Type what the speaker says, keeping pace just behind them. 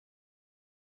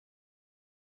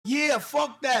Yeah,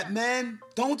 fuck that, man.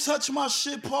 Don't touch my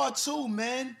shit part 2,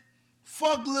 man.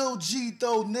 Fuck Lil G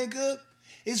though, nigga.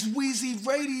 It's Wheezy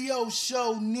Radio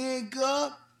Show,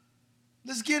 nigga.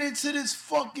 Let's get into this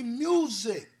fucking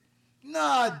music.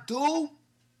 Nah, dude.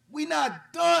 We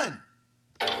not done.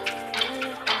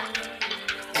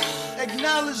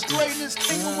 Acknowledge greatness,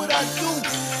 king of what I do.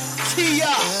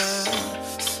 T.I.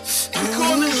 We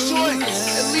call this joint,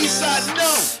 at least I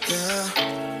know.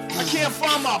 I can't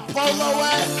find my polo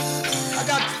at. I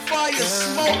got fire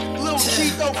smoke, Lil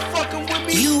Chico fucking with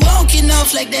me. You walking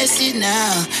off like that shit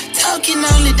now. Talking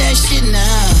all of that shit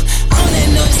now. All that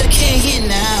noise I can't hear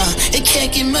now. It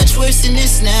can't get much worse than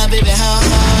this now. Baby, how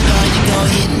hard are you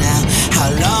gonna hit now? How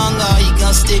long are you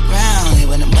gonna stick around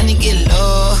when the money get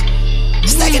low?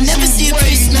 It's like I never see a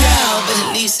pretty smile, but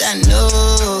at least I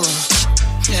know.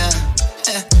 Yeah.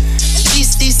 At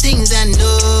least these things I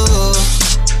know.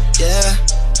 Yeah.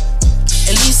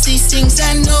 At least these things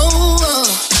I know.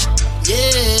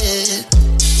 Yeah.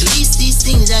 At least these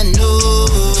things I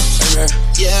know.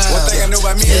 Yeah. One thing I know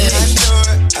about me is I know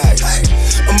it.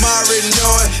 I'm already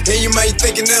knowing. And you might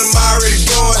thinking that I'm already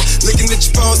going. Looking at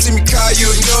your phone, see me call, you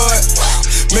ignore it.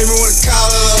 Made me wanna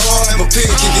call it a home. My pig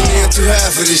kicking in too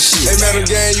high for this shit. Hey man, I'm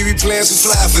gang, you be playing too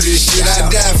fly for this shit. I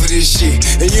die for this shit.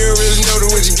 And you don't really know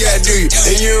what you got, do you?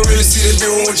 And you don't really see that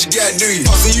doing what you got, do you?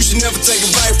 So you should never take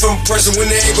advice from a person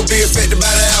when they ain't gonna be affected by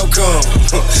the outcome.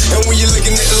 And when you're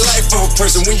looking at the life of a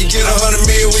person, when you get 100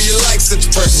 million, when you like such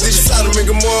a person, did you Sodom and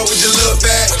Gomorrah, would you look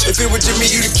back? If it was just me,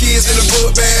 you the kids in the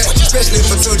book bag. Especially if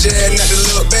I told you that not to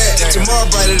look back. Tomorrow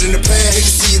brighter than the past. Hate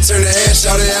to see you turn the hand,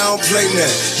 shout it, I don't play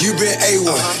nothing. You been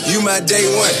A1, you my day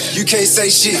one. You can't say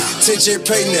shit, tension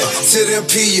pay nothing. To them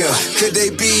PM, could they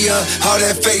be all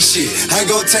that fake shit? I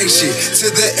gon' take shit to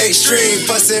the extreme.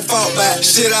 Fuss and fought back,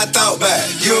 shit I thought back.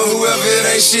 You and whoever it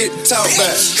ain't shit, talk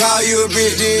back. Call you a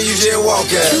bitch, then you just walk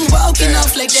out. You walking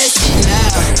off like that shit now.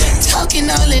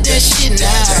 Talking all of that shit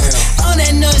now. All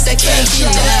that noise I can't get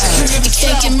now. It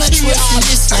can't get much worse than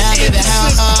this now. Baby,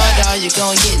 how hard are you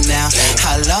gonna get now?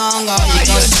 How long are you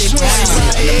gonna stick around?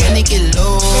 When the money get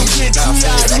low,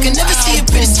 I can never see a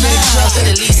pretty smile,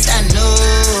 but at least I know.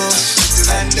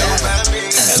 At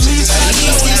least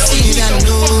these things I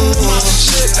know.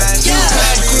 Yeah.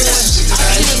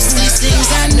 At least these things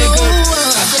I know.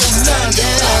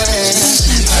 Yeah.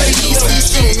 At least these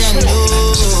things I know.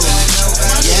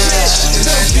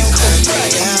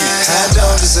 I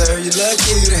don't deserve you,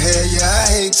 lucky to have you. I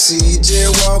hate to see you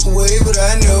just walk away, but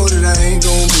I know that I ain't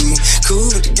gon' be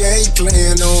cool with the game you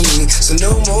playing on me. So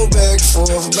no more back and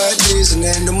forth about this and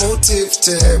that, no more tip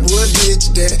tap. What did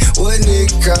you that? What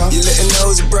nigga call? You letting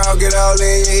nosy bro get all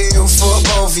in your head, fuck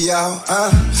both of y'all.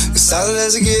 As solid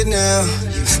as I get now.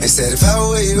 They said if I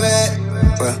were where you at,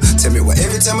 well, tell me why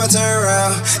every time I turn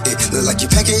around, it look like you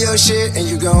packing your shit and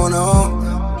you going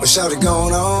on. What shout it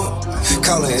going on?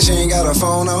 Call her and she ain't got her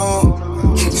phone on.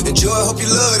 Enjoy, hope you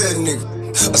love that nigga.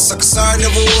 A sucker sorry,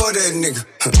 never wore that nigga.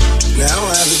 Now I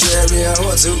don't have to drag me out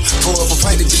what to. Pour up a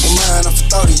pint to get my mind off the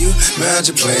thought of you. Mind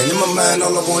you playing in my mind,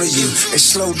 all I want is you. Hey,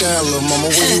 slow down, little mama,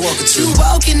 where you walking to? You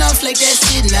walking off like that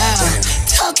shit now.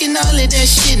 Talking all of that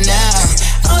shit now.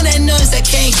 All that noise I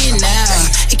can't get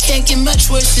now. It can't get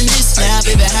much worse than this now.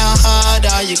 Baby, how hard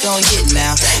are you gonna get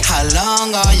now? How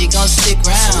long are you gonna stick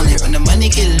around when the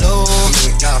money get low?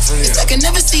 It's like I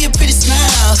never see a pretty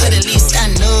smile, but at least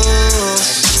I know.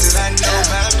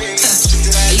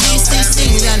 At least these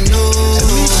things I know.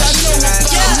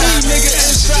 Yeah.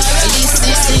 At least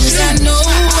these things I know.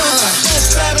 Yeah.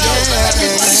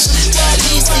 At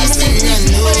least these things I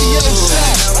know.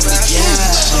 Yeah.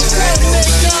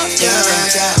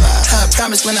 I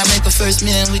promise when I make a first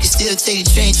million, we can still take a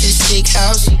train to the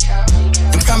steakhouse.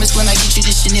 And promise when I get you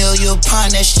the Chanel, you'll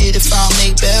pawn that shit if I don't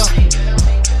make bail.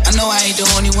 I know I ain't the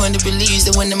only one that believes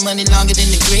that when the money longer than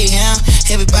the Greyhound,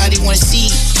 everybody wanna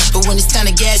see. But when it's time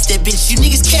to gas that bitch, you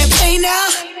niggas can't pay now.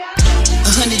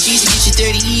 100 G's to get you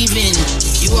 30 even.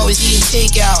 You always eating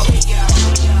takeout.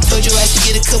 Told your ass to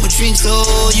get a couple drinks,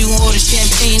 oh, you gon' order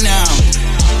champagne now.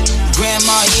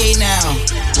 Grandma, yeah now.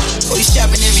 Oh, you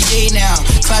shopping every day now.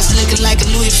 Closet looking like a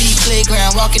Louis V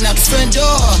playground. Walking out the front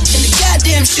door in the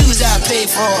goddamn shoes I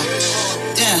paid for.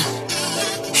 Damn.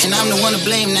 And I'm the one to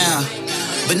blame now.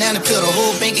 Banana pill the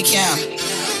whole bank account.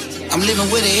 I'm living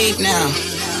with an ape now.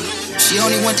 She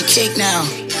only want the cake now.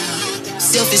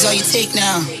 Selfish all you take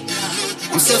now.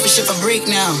 I'm selfish if I break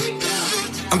now.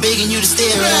 I'm begging you to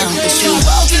stay around, but you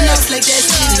walking off like that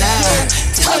shit now.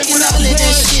 Talking all of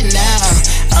that shit now.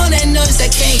 All that noise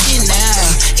I can't get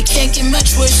now. It can't get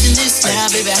much worse than this now.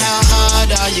 Baby, how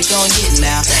hard are you gonna get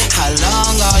now? How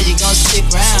long are you gonna stick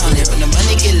around when the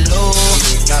money get low?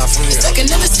 It's like I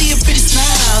never see a pretty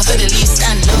smile,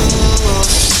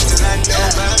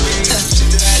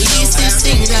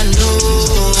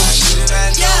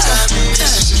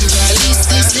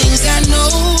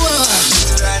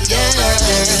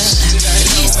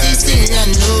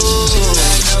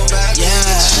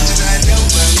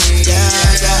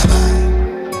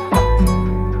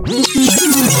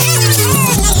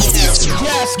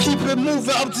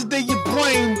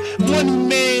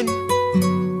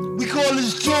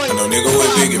 know nigga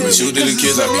with big, if we shoot to the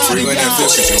kids, I be free when that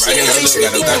fish. She riding her look,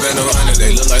 got a back at no hundred,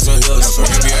 they look like some hills. I'm from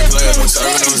NBA players, I'm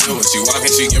serving them zero. When she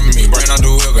walking, she giving me brain on the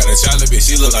wheel. Got a child bitch,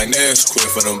 she look like Nash. Quit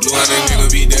for them blue hundred nigga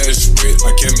be desperate.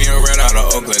 I kept me a red out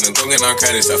of Oakland and go get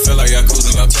narcotics. I feel like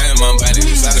Yakuza, I'm tearing my body.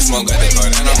 This out of smoke, got the car,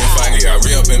 and I'm in foggy. I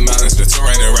re-up in mountains, the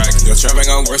terrain and rocky. Your trap ain't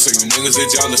gon' work, so you niggas is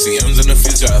jealous. See M's in the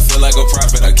future, I feel like a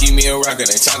prophet. I keep me a rocket,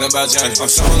 they talking about Johnny.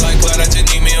 I'm someone like Clyde, I just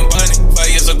need me a bunny. 5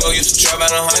 years ago, used to trap out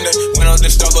 100. Went on the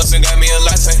Starbucks and got me a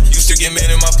latte. Used to get men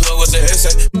in my plug was an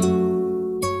essay.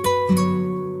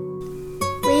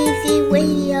 Weezy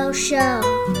Radio Show.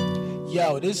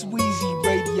 Yo, this Weezy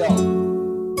Radio.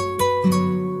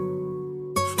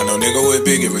 I know nigga with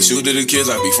big, if we shoot to the kids,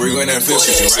 I be free when that fish.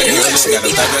 She riding her look, got a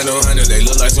back at no hundred, they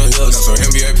look like some hills. I'm from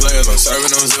NBA players, I'm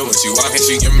serving them zero. When she walking,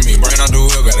 she giving me brain on the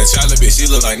wheel. Got a child bitch, she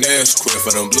look like Nash. Quit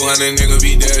for them blue hundred nigga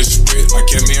be desperate. I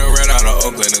kept me a red out of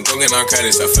Oakland and go get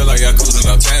narcotics. I feel like Yakuza,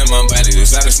 I'm tearing my body.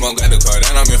 This out of smoke, got the car,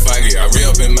 and I'm in foggy. I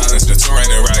re-up in mountains, the terrain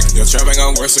and rocky. Your trap ain't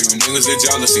gon' work, so you niggas is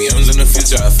jealous. See M's in the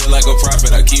future, I feel like a prophet.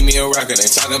 I keep me a rocket, they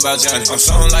talking about Johnny. I'm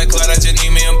someone like Clyde, I just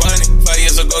need me a bunny. 5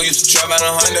 years ago, used to trap out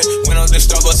 100. Went on the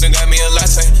Starbucks and got me a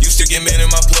latte. Used to get men in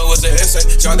my plug was an essay.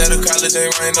 Dropped out of college,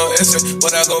 ain't writing no essay.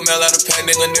 But I go mail out a pack,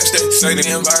 nigga, next day. Say the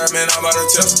environment, I'm about to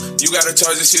test. You gotta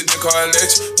charge this shit, the car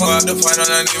electric. Pour out the pint, I'm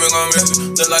not even gon' miss it.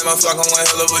 Look like my flock on one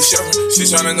hell of a shepherd. She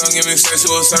tryna gon' give me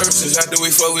sexual services. After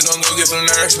we fuck, we gon' go get some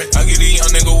nourishment. I give these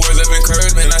young nigga words of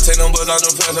encouragement. I take them buzz out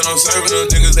them plans and I'm serving them.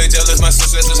 Niggas, they jealous, my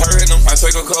success is hurting them. I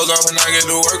take her clothes off and I get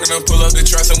to work and then pull up the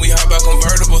trucks and we hop out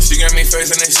convertible. She got me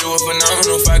facing that shit was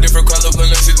phenomenal. 5 different color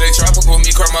Balenciagas, they tropical.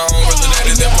 Me cry my own brother, that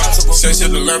is impossible. Say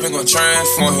shit, the lurping gon'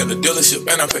 transform. Hit the dealership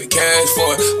and I pay cash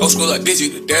for it. Old school like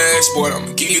Digi, the dashboard.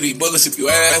 I'ma give you these bullets if you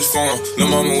ask for them. Lil'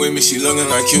 mama with me, she looking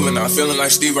like Cuban. I'm feeling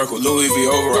like Steve Urkel, Louis V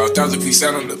overall. 1,000-piece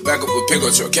out on the back of a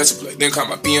pickup truck. Catch a plate, then call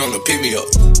my P on to pick me up.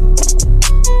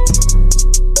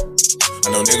 I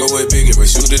know nigga with big, if we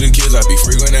shoot to the kids, I be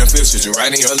free when that fish. Shit, you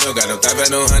riding your look, got a thigh at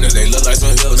no hundred, they look like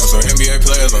some hills. I'm from NBA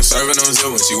players, I'm serving them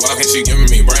zero. When she walking, she giving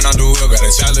me brain on the wheel. Got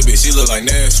a child bitch, she look like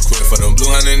Nash. Quit for them blue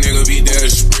hundred nigga be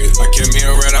desperate. I kept me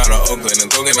a red out of Oakland and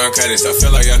go get narcotics. I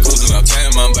feel like Yakuza, I'm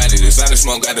tearing my body. This out of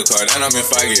smoke, got the car, and I'm in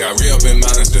foggy. I re-up in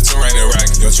mountains, the terrain and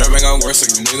rocky. Your trap ain't gon' work, so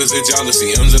you niggas is jealous.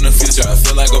 See M's in the future, I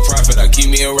feel like a prophet. I keep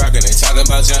me a rocket, they talking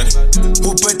about Johnny.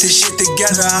 Who put this shit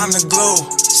together? I'm the glue.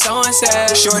 Someone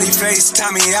said, Shorty face,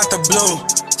 Tommy out the blue.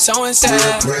 someone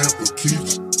said,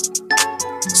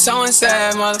 someone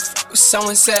said, motherfucker,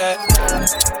 someone said.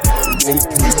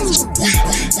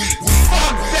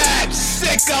 Fuck that,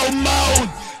 sicko mode.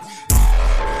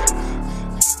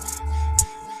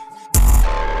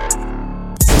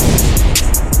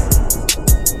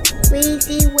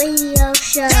 Weezy Radio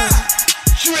Show.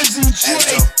 Drizzy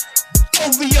Dre.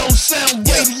 OVO Sound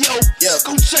Radio.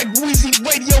 Go check Weezy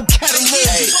Radio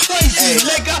catalog. It's crazy,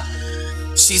 nigga.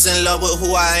 She's in love with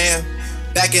who I am.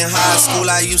 Back in high school,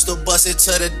 I used to bust it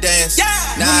to the dance.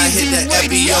 Now I hit the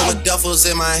FBO with duffels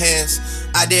in my hands.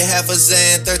 I did half a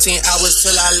Zan, 13 hours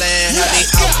till I land. Had me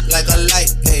out like a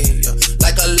light, ayy,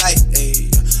 like a light,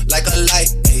 ayy, like a light,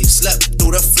 ayy. Slept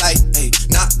through the flight, ayy,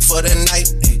 not for the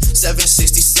night, ayy.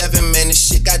 767, man, this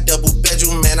shit got double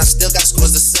bedroom, man. I still got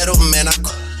scores to settle, man.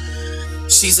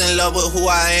 She's in love with who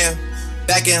I am.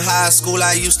 Back in high school,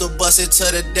 I used to bust it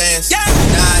to the dance. Now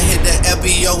I hit the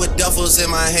FBO with duffels in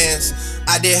my hands.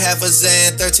 I did half a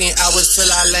Zan, 13 hours till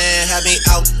I land. Had me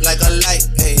out like a light,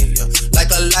 ayy, like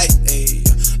a light, ayy,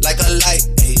 like a light,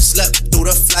 ayy. Slept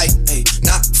through the flight, ayy,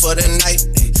 not for the night,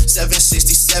 ayy.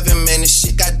 767, man, this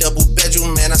shit got double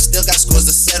bedroom, man. I still got scores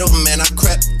to settle, man. I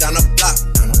crept down the block,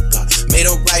 made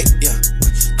a right, yeah.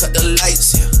 Cut the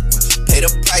lights, yeah. Pay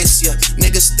the price, yeah.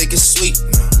 Niggas think it's sweet,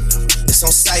 no, it's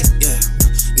on sight, yeah.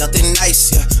 Nothing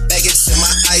nice, yeah. Baguettes in my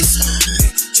ice,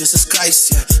 Jesus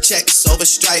Christ, yeah. Checks over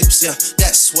stripes, yeah.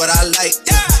 That's what I like,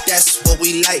 yeah. That's what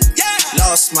we like, yeah.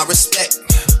 Lost my respect,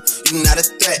 you not a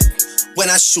threat. When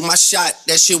I shoot my shot,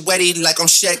 that shit wetty like I'm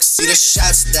Shaq. See the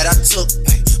shots that I took,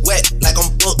 wet like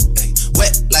I'm Book,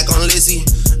 wet like I'm Lizzie.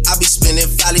 I be spinning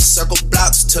valley circle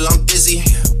blocks till I'm busy.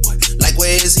 Like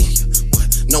where is he?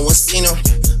 No one seen him.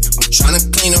 I'm tryna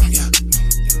clean him.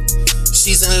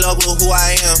 She's in love with who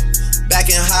I am. Back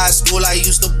in high school, I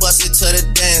used to bust it to the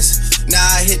dance. Now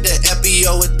I hit the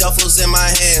FBO with duffels in my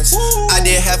hands. I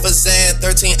did half a Zan,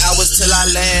 13 hours till I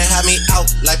land. Had me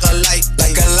out like a light,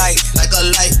 like a light, like a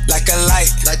light, like a light,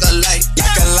 like a light,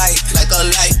 like a light, like a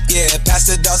light. Yeah,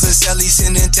 Pastor Dawson Shelly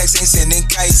sending texts, ain't sending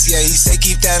kites. Yeah, he say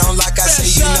keep that on like I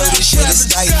say, you know this shit is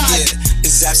tight. Yeah,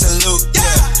 it's absolute.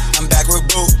 Yeah, I'm back with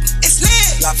Boo. It's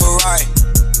lit. La Ferrari.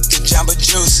 Jamba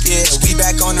Juice, yeah, we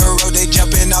back on the road, they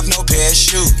jumping off no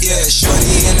parachute, yeah,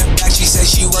 shorty in the back, she say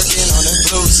she working on the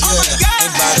blues, yeah,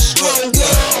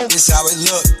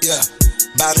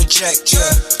 about to check, yeah.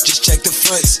 Just check the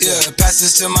foots, yeah. Pass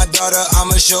this to my daughter,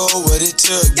 I'ma show her what it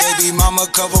took. Baby mama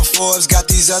cover Forbes, got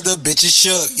these other bitches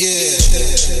shook, yeah.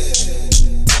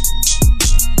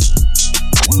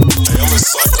 Hey, I'm a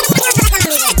psycho.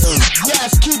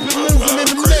 Yes, keep it moving in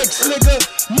the mix, nigga.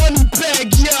 Money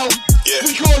bag, yo. Yeah.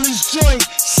 We call this joint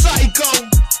Psycho.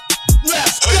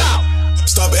 Let's go.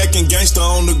 Stop acting gangster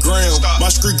on the ground.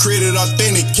 My street credit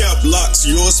authentic, cap locks,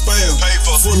 you're a spam.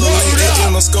 Full of lean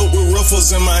in a scope with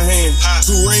ruffles in my hand.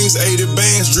 2 rings, 80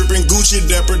 bands, dripping Gucci,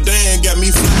 Dapper Dan. Got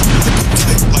me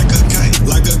like a kite,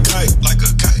 like a kite, like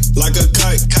a kite, like a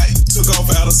kite, kite. Took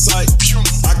off out of sight.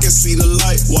 I can see the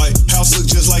light. White house look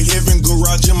just like heaven.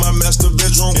 Garage in my master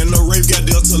bedroom, and the rave got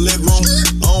Delta leg room.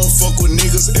 I don't fuck with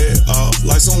niggas at all,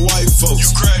 like some white folks.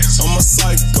 You crazy? I'm a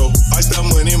psycho. Ice that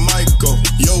money might go.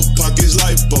 Yo, pockets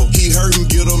lipo. He hurtin',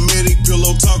 get a medic.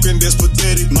 Pillow talking, that's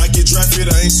pathetic. Nike dry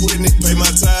fit, I ain't sweating it. Pay my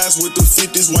ties with the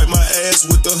 50s, wipe my ass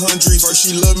with the 100s. First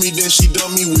she love me, then she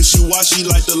dumb me. Wishy-washy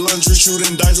like the laundry.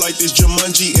 Shooting dice like this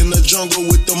Jumanji in the jungle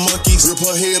with the monkeys. Rip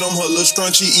her head on her little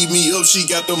scrunchy. Eat me up, she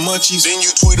got the munchies. Then you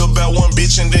tweet about one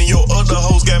bitch and then your other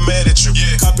hoes got mad at you.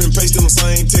 Yeah. Copy and paste them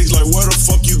same text like where the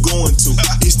fuck you going to?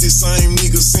 It's the same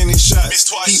nigga sending shots.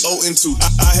 He 0-2.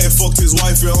 I had fucked his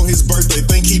wife on his birthday.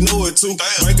 Think he know it too.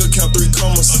 Damn. Bank account 3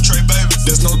 commas. A Trey baby.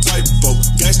 There's no typo.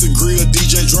 Gangsta grill,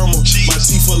 DJ drummer. Jeez. My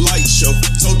teeth a light show.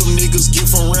 Told them niggas get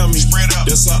from around me. Spread out.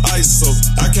 That's a ISO.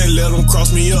 I can't let them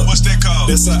cross me up. What's that called?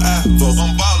 That's a IVO.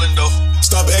 I'm ballin' though.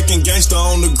 Stop acting gangster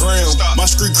on the ground. Stop. My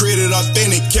street credit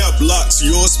authentic, cap locks,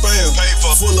 you're a spam.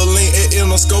 Full of lean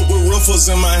in a scope with ruffles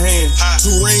in my hand.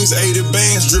 2 rings, 80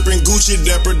 bands, dripping Gucci,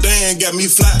 Dapper Dan. Got me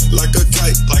fly like a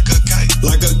kite, like a kite,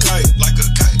 like a kite, like a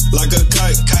kite, like a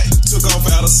kite, kite. Took off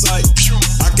out of sight.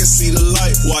 I can see the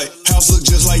light. White house look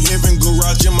just like heaven.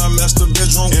 Garage in my master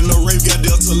bedroom, and the rave got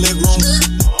Delta leg room.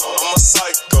 I'm a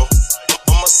psycho.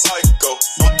 I'm a psycho.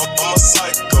 I'm a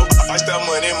psycho. I that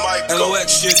money, Mike.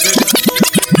 LOX shit, nigga.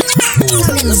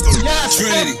 Yes,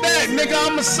 Trinity. Back, nigga,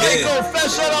 I'm a psycho. Yeah.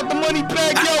 Fast shout out the money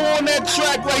bag, yo, on that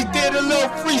track right there, the little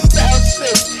freestyle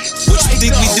shit. What you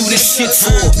think we do this shit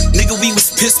for? Nigga, we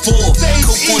was piss poor.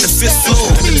 Coke on the 5th floor,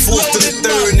 4th to the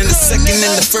 3rd, and the 2nd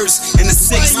and the 1st and the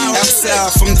 6th.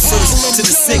 Outside from the 1st to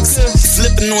the 6th.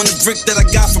 Flipping on the brick that I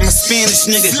got from a Spanish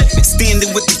nigga. Standing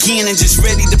with the cannon, just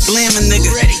ready to blam a nigga.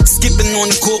 Skipping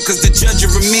on the court cause the judge a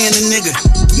remand a nigga.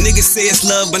 Niggas say it's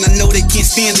love, but I know they can't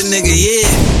stand a nigga. Yeah,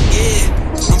 yeah.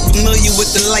 I'm familiar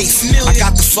with the life. I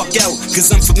got the fuck out, cause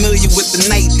I'm familiar with the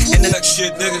night. And the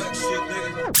shit, nigga.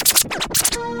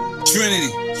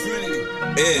 Trinity.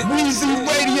 Yeah. Weezy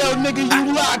Radio, nigga,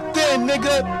 you locked in,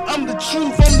 nigga. I'm the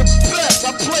truth, I'm the best.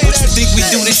 I play what that shit. What you think we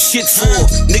do this shit for?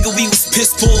 Nigga, we was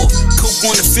piss poor. Coke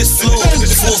on the 5th floor,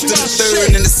 4th to the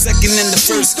 3rd, and the 2nd and the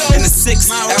 1st and the 6th.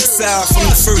 Outside from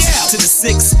the 1st to the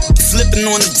 6th. Flipping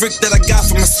on the brick that I got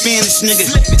from a Spanish nigga.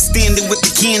 Standing with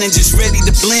the cannon, just ready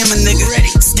to blam a nigga.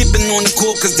 Skipping on the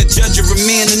court cause the judge a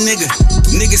remand a nigga.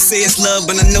 Niggas say it's love,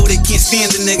 but I know they can't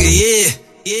stand a nigga. Yeah,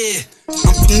 yeah.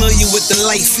 I'm familiar with the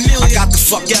life. I got the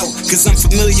fuck out, cause I'm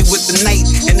familiar with the night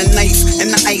and the knife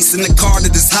and the ice and the car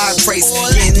that is high price.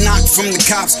 Getting knocked from the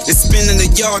cops, it's spinning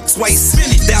the yard twice.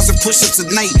 1,000 push-ups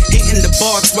a night, hitting the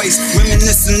bar twice.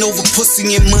 Reminiscing over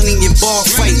pussy and money and bar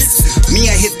fights. Me,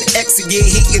 I hit the exit, yeah,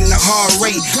 hitting the hard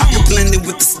rate. I can blend it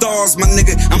with the stars, my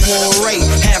nigga, I'm alright.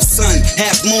 Half sun,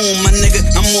 half moon, my nigga,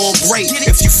 I'm all bright.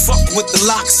 If you fuck with the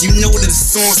locks, you know that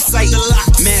it's on sight.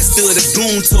 Master of the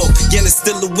goon talk, yeah, it's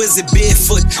still a wizard.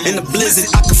 Barefoot in the blizzard,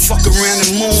 I can fuck around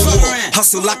and moonwalk.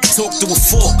 Hustle, I can talk to a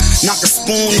fork, knock a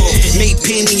spoon off. Made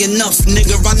penny enough,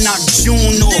 nigga, I knock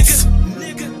June off.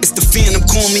 It's the phantom,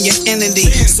 call me an entity.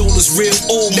 Soul is real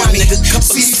old, my nigga,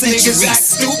 couple of centuries. Niggas act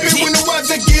stupid when the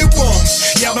weather get warm.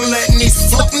 Y'all been letting these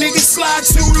fuck niggas slide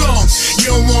too long.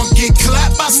 You don't want to get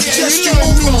clapped, I suggest you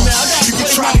move on. You can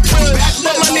try to come back,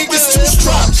 but my niggas too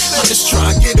strong. I'm just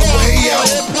trying to get away, yo,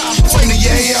 from the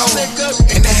yayo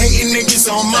and the hating niggas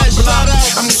on my block.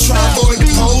 I'm just trying to avoid the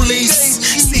police,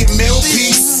 see a mill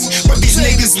piece, but these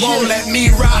niggas won't let me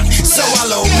rock, so I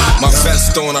load my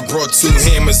vest on, I brought 2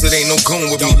 hammers, it ain't no goon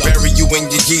with me. Bury you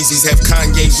in your Yeezys, have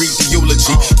Kanye read the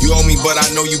eulogy. You owe me, but I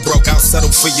know you broke, I'll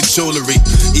settle for your jewelry.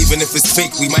 Even if it's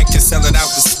fake, we might can sell it out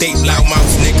the state.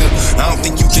 Loudmouth nigga, I don't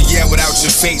think you can yell without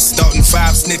your face. Starting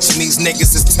 5 snitching, these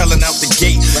niggas is telling out the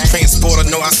gate. Transporter,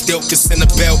 know I still can send a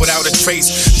bell without a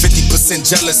trace. 50%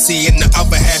 jealousy and the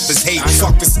other half is hate.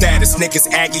 Fuck the status,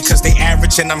 niggas aggy cause they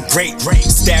average and I'm great.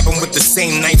 Stab him with the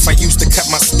same knife I used to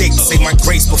cut my steak. Say my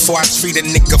grace before I treat a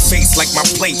nigga face like my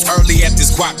plate. Early at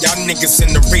this guap, y'all niggas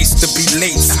in the race to be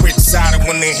late. Switch side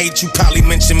when they hate you, probably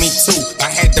mention me too.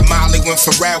 I had the Molly when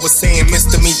Pharrell was saying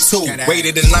Mr. Me Too. 2.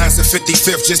 Waited in lines to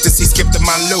 55th just to see Skip to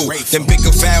my loot. Then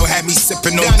Bigger Val had me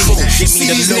sipping on crew. Give me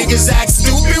See the these loot. niggas act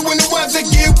stupid when the weather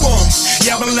get warm.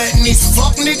 Y'all been letting these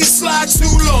fuck niggas slide too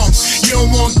long. You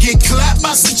don't want to get clapped,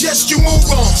 I suggest you move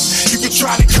on. You can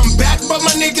try to come back, but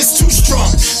my niggas too strong.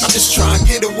 I'm just trying to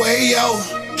get away, yo,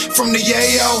 from the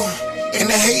yayo. And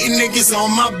the hating niggas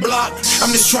on my block.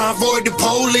 I'm just trying to avoid the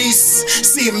police.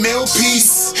 See a mill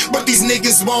piece, but these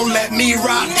niggas won't let me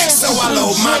rock. So I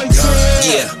load my gun.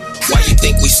 Yeah. Why you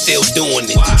think we still doing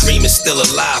it? The dream is still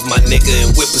alive, my nigga,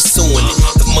 and we're pursuing it.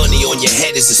 The money on your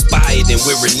head is expired and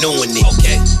we're renewing it.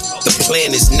 Okay. The plan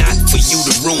is not for you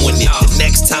to ruin it. The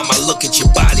next time I look at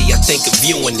your body, I think of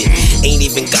viewing it. Ain't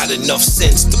even got enough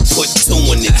sense to put two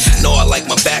in it. No, I like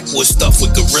my backwoods stuff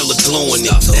with gorilla glue in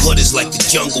it. The hood is like the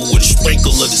jungle with a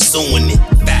sprinkle of the zoo in it.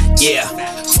 Yeah,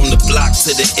 from the block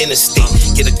to the interstate.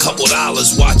 Get a couple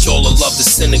dollars, watch all the love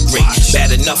disintegrate.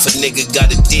 Bad enough a nigga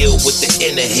gotta deal with the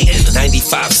inner hate.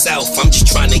 95 South, I'm just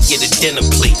trying to get a dinner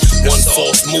plate. One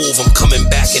false move, I'm coming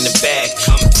back in the bag.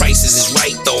 The prices is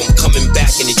right though, I'm coming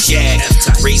back in the jag.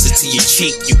 Razor to your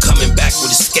cheek, you coming back with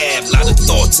a scab. Lot of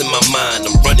thoughts in my mind,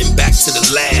 I'm running back to the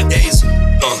lab.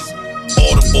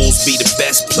 Audibles be the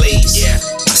best plays. I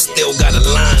still got a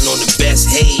line on the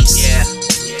best haze.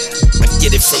 I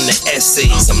get it from the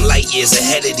essays. I'm light years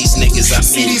ahead of these niggas. I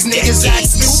See mean these niggas act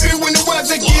stupid when the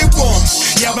weather get warm.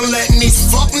 Y'all been letting these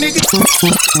fuck niggas.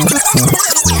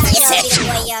 It's your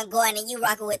boy Young Gordon, and you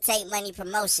rockin' with Take Money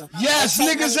Promotion. Yes,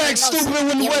 niggas act stupid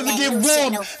when the weather get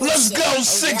warm. Let's go,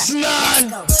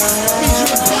 6ix9ine.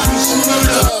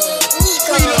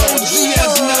 We the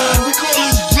OGS9. We call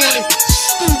this joint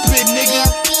stupid, nigga.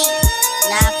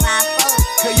 954.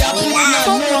 Cause y'all people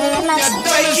not normal. Y'all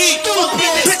done is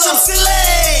stupid. Bitch, I'm silly.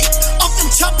 Off them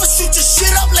choppers, shoot your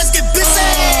shit up, let's get busy.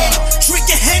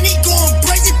 Drinking Henny, going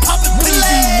crazy, popping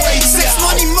Billy. Sex,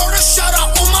 money, murder, shout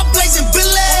out on my blazing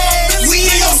Billy. We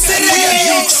in your city.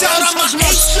 Shout out my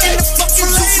ace in the fucking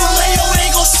Vallejo.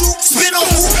 Ain't gon' shoot, spin on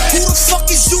who? Who the fuck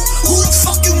is you? Who the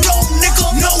fuck you know, nigga?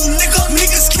 No, nigga.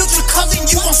 Niggas killed your cousin,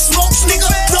 you gon' smoke, nigga.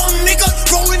 Dumb nigga,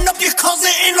 rolling up your cousin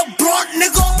in a blunt,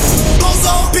 nigga.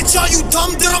 Bozo, bitch, are you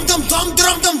dumb? Dum dum dum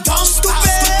dum dum dum.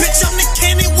 Stupid. Bitch, I'm the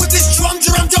cannon with this drum,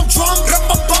 drum drum drum.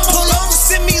 Pull up with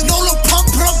Simmy's, no little pump,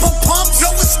 pump, pump, pump.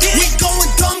 Flow is skin. We going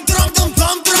dum dum dum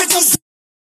dum dum.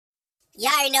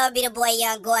 Y'all already know it be the boy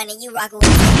Young Gordon, and you rockin' with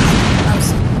Take Money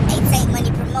Promotion. Hey, Take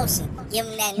Money Promotion. Give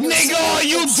him that new Nigga, shit. are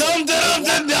you dumb, dumb,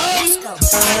 dumb, dumb? Let's go.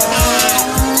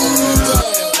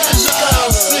 That's all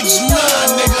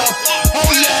 6ix9ine, nigga.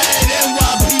 Hold your head,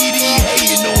 NYPD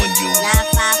hating on you.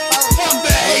 954. Fuck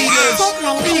the haters.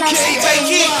 PKA,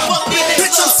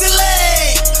 Bitch, I'm silly.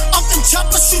 Off them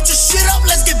choppers, shoot your shit up,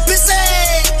 let's get busy.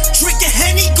 Drinking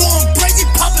Henny, going crazy,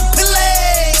 popping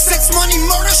Billy. Sex, money,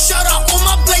 murder, shout out on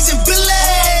my blazing Billy.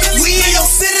 We in your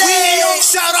city.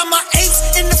 Shout out my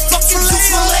apes in the fucking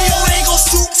Vallejo. Ain't gon'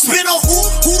 shoot, spin on who?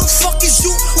 Who the fuck is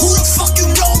you? Who the fuck you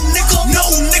know, nigga? No,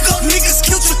 nigga. Niggas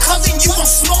killed your cousin, you gon'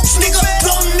 smoke, nigga.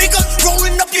 Dumb nigga,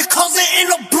 rolling up your cousin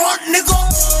in a blunt, nigga.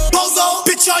 Bozo,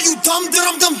 bitch, are you dumb?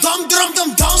 Dum dum dum dum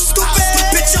dum dum.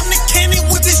 Stupid. Bitch, I'm the cannon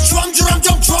with this drum, drum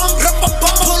drum drum.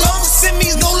 Pull up with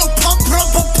Simmy's, no little pump,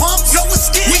 pump, pump, pump. Flow is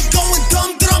skin. We going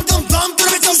dum dum dum dum dum.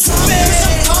 Bitch, I'm stupid.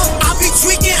 I be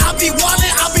tweaking, I be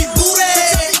wildin', I be booted.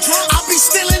 I be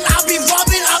stealing, I be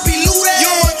robbing, I be looting.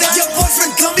 Your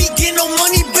boyfriend come be getting no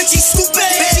money, bitch, he stupid.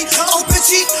 Oh,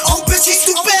 bitch, he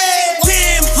stupid.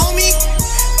 Damn, homie.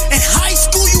 In high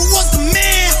school, you was the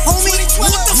man, homie.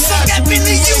 What the fuck happened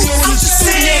to you? I'm just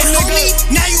saying, homie.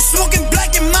 Now you smoking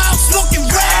black and mild, smoking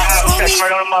red, homie.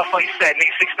 Right on the motherfucking set,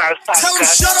 nigga. 6ix9ine's podcast. Tell him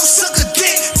shut up, suck a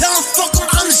dick. Tell him fuck him,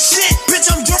 I'm the shit. Bitch,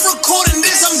 I'm done recording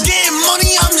this. I'm getting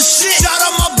money, I'm the shit. Shout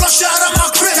out my blood, shout out my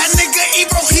crib. That nigga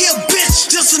Ebro, he a bitch.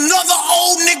 Just another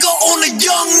old nigga on a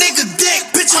young nigga dick.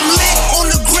 Bitch, I'm lit on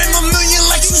the gram, a million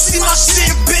like you see my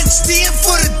shit. Bitch, stealing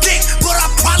for the dick, but I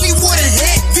probably wouldn't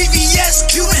hit. VVS,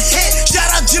 Cuban hit. Shout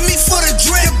out Jimmy for the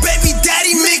drip. Baby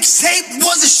daddy mixtape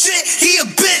was a shit. He a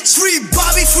bitch. Free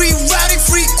Bobby, free Rowdy,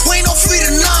 free Quino, free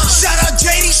the nine. Shout out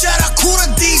JD, shout out Kuda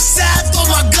D, Sad, oh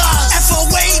my God.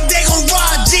 FOA, they gon'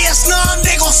 ride. GS9,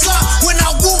 they gon' slide. When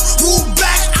I woo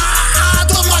back,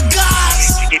 oh my God.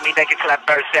 You get me naked till I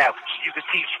burst out. You can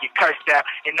see she get cursed out.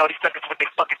 And all these suckers with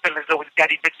their fucking feelings over the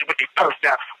daddy bitches with their purse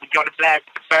out. We on the black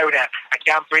with the bird out. I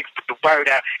got bricks, put the word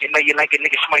out. And know you like a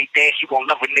nigga shmoney dance, you gon'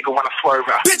 love a nigga when I swerve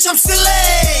out. Bitch, I'm silly.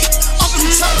 Off the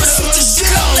top, shoot your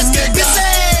shit up, let's get busy.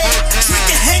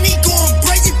 Drinking Henny, going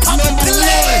crazy, popping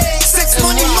Billy. Sex,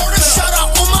 money, murder, shout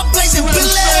out on my blazing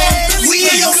Billy. We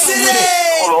in your city.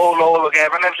 Hold on,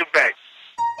 Gab, I never shit back.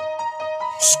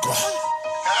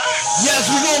 Yes,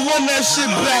 we gonna run that shit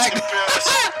back.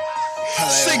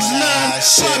 6ix9ine,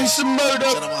 Bobby some murder.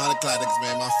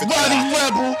 Roddy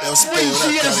Rebel, Free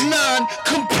GS9,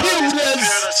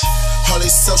 computers. All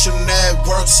these social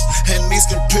networks and these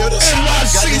computers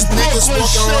got these niggas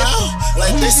walking around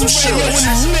like they some shooters.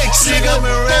 Nigga, I'm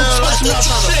around like they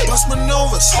tryna bust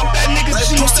maneuvers. Like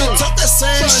Pussy talk that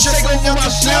same shit from your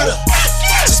computer.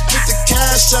 Just put the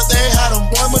cash up, they had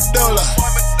them boy Medulla.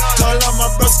 Call up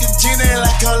my broski Gina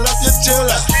like call up your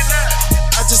jeweler.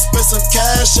 I just spent some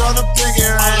cash on a pinky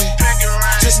ring.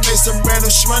 Just made some brand new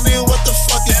shmoney, what the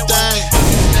fuck is that?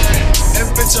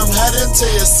 And bitch, I'm heading to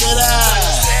your city.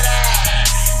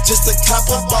 Just to cop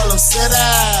up all them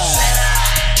cities.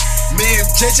 Me and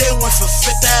JJ went for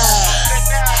 50.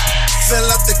 Fill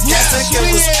up the gas tank, it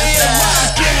was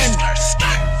empty.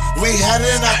 We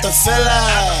heading out the Philly.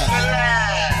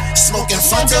 Smoking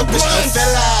Fanta, bitch, no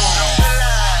Philly.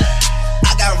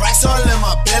 I got racks all in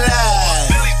my belly.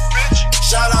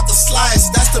 Shout out the Slice,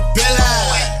 that's the Billy.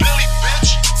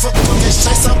 Fuck cooking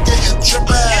chase, I'm getting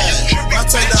trippy. I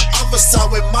take the other side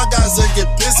with my guys and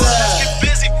get busy.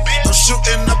 I'm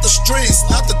shooting up the streets,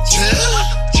 not the gym.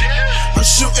 I'm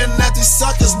shooting at these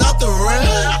suckers, not the rim.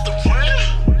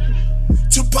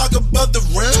 Tupac above the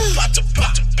rim.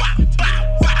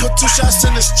 Put 2 shots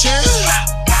in his chin.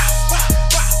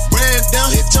 Ran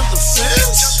down, he jumped the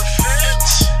fence.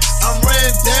 I'm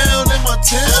ran down in my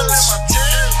Timbs.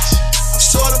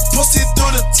 Saw the pussy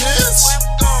through the tents.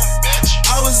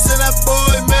 I was in that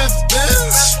boy Meth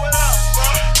Benz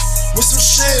with some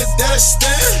shit that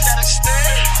extend.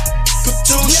 Put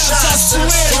 2 shots in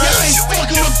the front.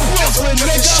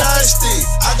 Shiesty,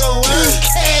 I go in.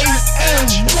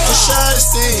 For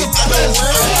Shiesty, I go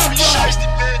in.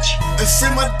 And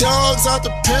free my dogs out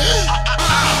the pen.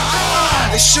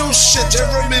 They shoot shit,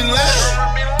 Jeremy Lin.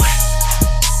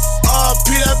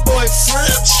 RP that boy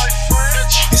French.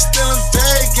 He's still in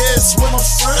Vegas with my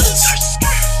friends.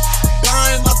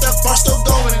 Buying out that bar, still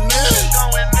going in.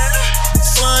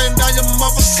 Flying down your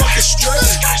motherfucking strip.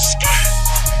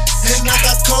 And I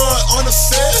got caught on the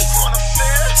 5th.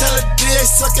 Tell a DA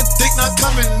suck a dick, not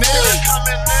coming in.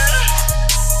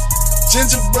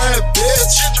 Gingerbread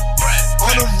bitch.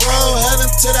 On the road, heading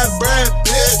to that bread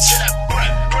bitch.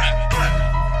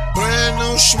 Brand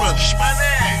new shmoney.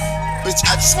 Bitch,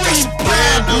 I just got some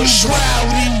brand new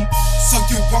shmoney. So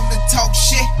you wanna talk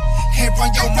shit? Here on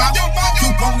your mouth.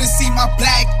 You wanna see my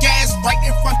black ass right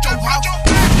in front your house?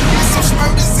 Some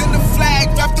murders in the flag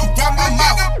wrapped around my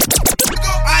mouth.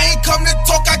 I ain't come to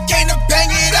talk, I came to bang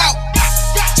it out.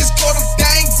 Just call them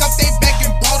things up they back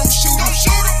and brought them shoot them.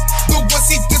 But once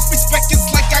he disrespect, it's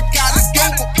like I gotta go.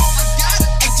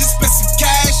 I just spent some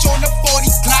cash on the 40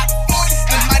 Glock.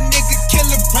 And my nigga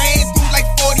killer ran through like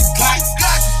 40 Glocks.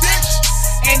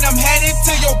 And I'm headed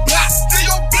to your block.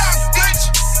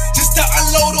 Just to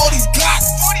unload all these Glocks.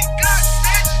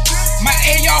 My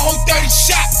AR hold 30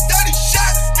 shots.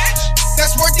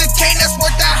 That's worth the cane, that's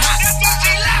worth the hot.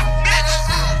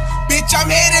 Bitch, I'm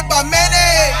headed by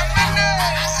many.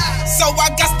 So I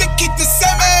got to keep the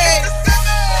semi.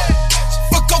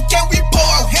 For cocaine, we pour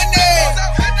out Henny.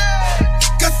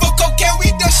 Cause for cocaine, we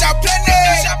done shot plenty.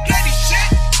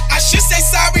 I should say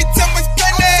sorry to Miss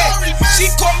Penny. She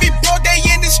called me bro, they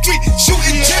in the street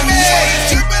shooting Jimmy.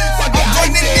 I'm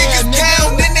running niggas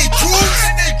down in they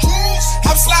cruise.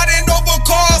 I'm sliding over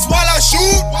cars while I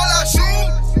shoot.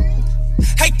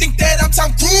 I think that I'm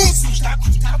Tom Cruise,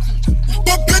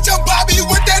 but bitch I'm Bobby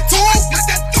with that tool.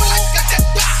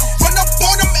 Run up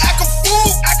on them, act a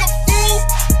fool.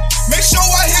 Make sure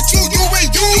I hit you, you and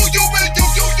you.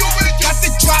 Got the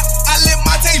drop, I let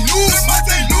Monte lose.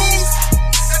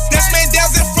 That's man down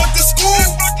in front of school.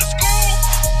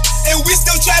 And we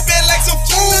still trapping like some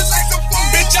fools.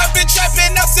 Bitch, I've been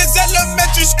trapping up since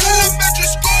elementary school.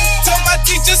 Told my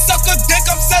teacher suck a dick,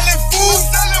 I'm selling food.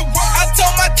 I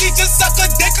told my teacher suck a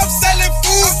dick, I'm selling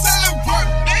food.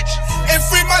 And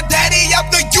free my daddy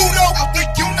out the you-know.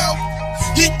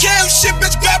 He killed shit,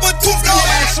 bitch, grab a tooth.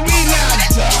 Yes, we not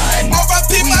done.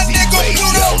 R.I.P. my nigga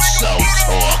Pluto.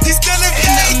 He's still in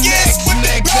Vegas with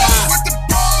the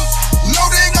bros.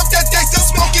 Loading up that day, still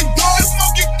smoking dope.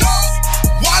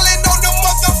 Wildin' on the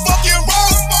motherfucking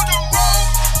road.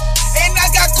 And I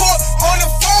got caught on the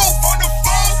phone.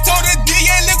 Told the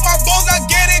DA, lick my balls, I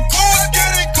get it caught.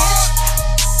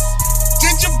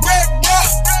 Gingerbread, bruh.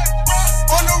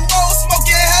 On the road,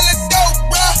 smoking hella dope,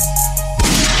 bruh.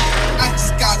 I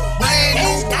just got a brand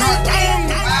new burn.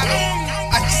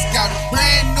 I just got a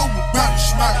brand new burn.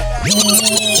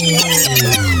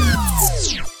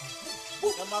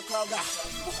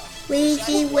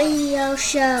 Weezy Radio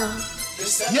Show.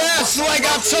 Yes, like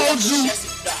I told you.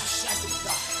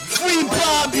 Free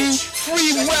Bobby,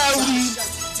 free Rowdy.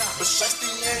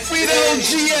 Free the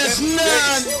OGS9.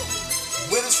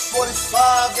 With his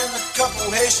 45 and a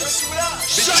couple Haitians.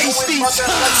 Shiesty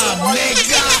time,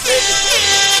 nigga.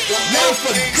 Never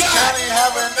forgot.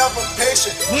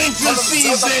 Winter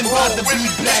season about to be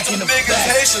back in the back.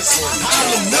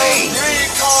 Halloween.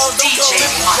 DJ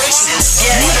Marcus is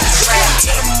getting cracked.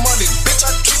 Money, bitch,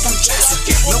 I keep them chasing.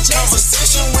 No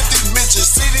conversation with these bitches.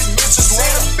 See these bitches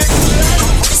want a big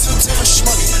I'm racing to the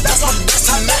shmoney. That's my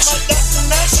destination.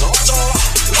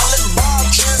 I let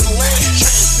Bob translate.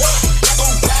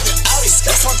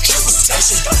 That's my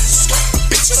transportation.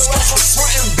 Bitches left from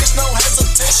front and bitch, no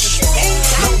hesitation.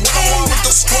 No one with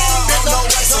the squad, no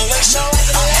isolation.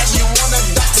 I have you on the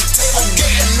doctor table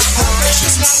getting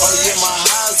operations. Oh yeah, my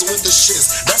highs with the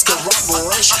shits, that's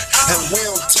corroboration. And we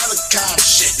don't tell the cop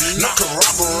shit, no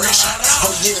corroboration.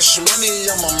 Oh yeah, shmoney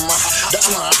on my mind, that's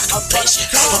my occupation.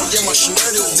 Oh yeah, my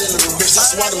shmoney's in the bitch,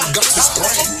 that's why them guns is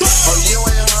spraying. Oh you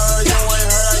ain't heard,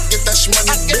 I get that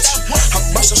shmoney, bitch. I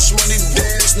bust a shmoney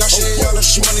dance, now she on the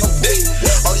shmoney dick.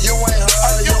 Oh you ain't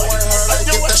heard, I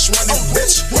get that shmoney,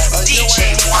 bitch.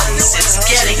 DJ Marcus is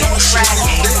getting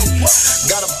cracking.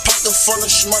 Got a pocket full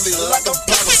of shmoney like a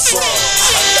pocket full.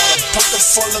 I got a pocket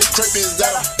full of creepies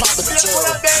that I pop it to.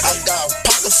 I got a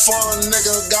pocket full of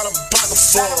niggas, got a pocket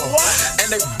full. And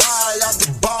they buy out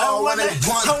the bar when they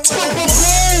want to.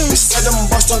 They said them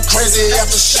boys done crazy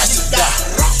after Shiesty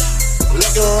died.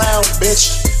 Look around,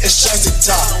 bitch, it's Shiesty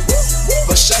time.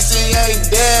 But Shiesty ain't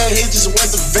dead, he just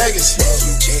went to Vegas.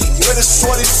 With his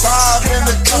 45 and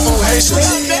a couple Haitians.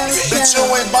 Bitch, you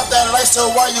ain't bought that life,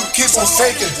 so why you keep on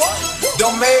faking?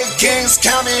 Don't make Kings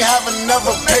County have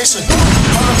another patient.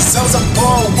 Call themselves a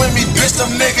ball with me, bitch,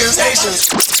 them niggas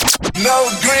Haitians. No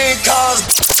green cars.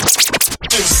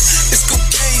 It's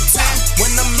cocaine time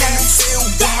when I'm in the field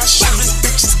with my shooters,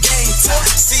 bitches game time.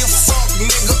 See a fuck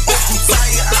nigga open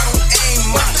fire, I don't aim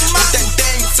mine. With that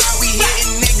dang tie, we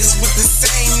hitting niggas with the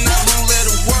same knife. Don't let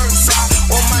a word fly,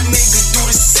 all my niggas do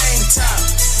the same time.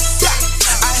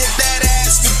 I hit that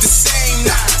ass with the same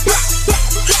knife.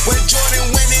 When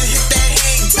Jordan went and hit that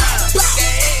hang time,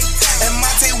 and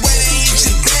Monte went and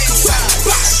hit your game time.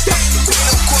 Queen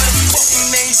of quarter fucking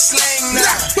made slang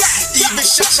now. Even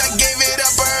Shasha gave it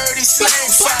up, I heard he slang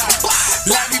fire.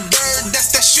 Larry Bird,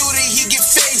 that's that shooter, he get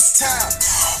FaceTime.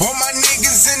 All my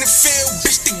niggas in the field,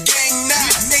 bitch, the gang now.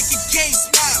 Make it game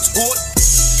smile.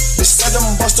 They said them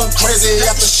boys done crazy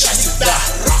after Shiesty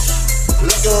died.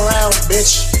 Look around,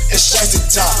 bitch, it's Shiesty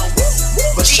time.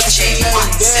 But Shiesty ain't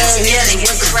dead, he just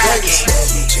went to Vegas.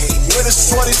 With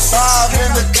his 45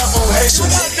 and a couple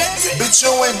Haitians. Bitch, you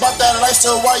ain't bought that life,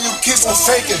 so why you keep on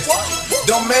faking?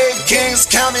 Don't make Kings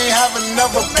County have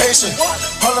another patient.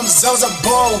 Call them Zoza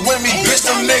ball with me, bitch,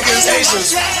 them niggas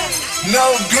Haitians.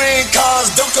 No green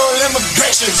cars, don't call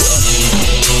immigration.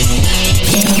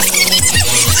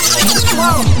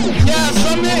 Yeah,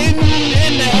 some in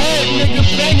the head, nigga.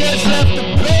 Bangers left the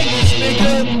bangers,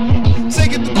 nigga.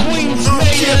 Take it to Queens, I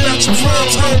don't care about your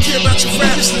rhymes, I don't care about your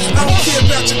raps, I don't care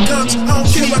about your guns, I don't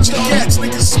care about your cats.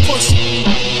 Niggas is pussy.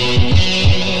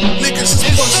 Niggas is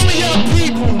pussy. Some of y'all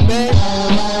people, man.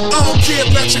 I don't care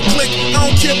about your clique, I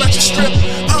don't care about your strip.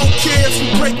 I don't care if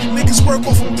you break, niggas work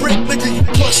off a brick, nigga, you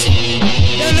pussy.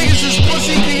 Y'all niggas is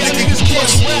pussy, y'all niggas can't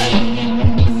rap.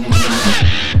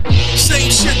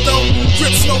 Same shit though,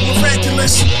 grip flow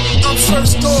miraculous. I'm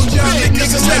first dog, y'all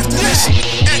niggas is after this.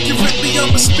 Accurately,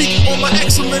 I'ma speak on my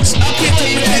excellence. Can't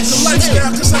duplicate the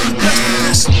lifestyle, cause I'm the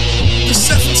best of this. The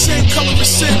 17 color is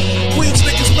sin. Queens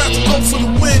niggas about to go for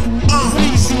the win.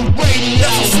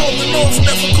 Never falling off,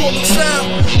 never calling foul.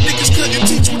 Niggas couldn't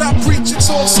teach what I preach, it's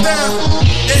all style.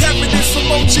 Inherited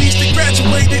from OGs that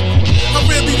graduated. I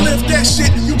really live that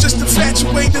shit, you just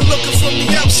infatuated. Looking from the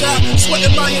outside,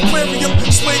 sweating my aquarium.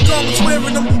 Suede garments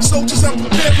wearing them, soldiers I'm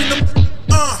preparing them.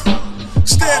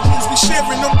 Stab wounds, we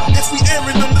sharing them. If we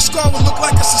airing them, the scar will look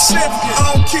like a cesarean.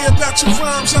 I don't care about your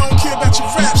rhymes, I don't care about your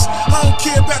raps. I don't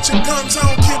care about your guns, I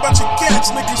don't care about your gats.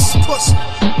 Niggas is pussy.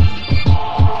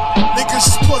 Niggas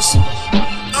is pussy.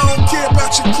 I don't care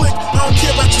about your clique, I don't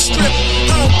care about your strip.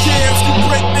 I don't care if you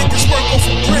break niggas work off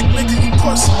a brick, nigga, you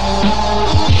pussy.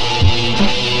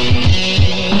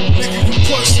 Nigga, you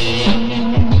pussy.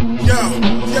 Yo,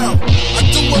 I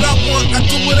do what I want, I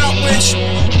do what I wish.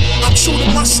 I'm true to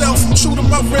myself, I'm true to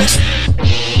my wrist.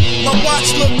 My watch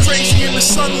look crazy in the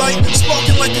sunlight,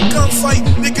 sparking like a gunfight.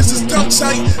 Niggas is dumb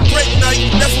tight, break night,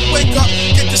 never wake up,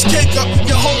 get this cake up.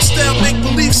 Your whole style make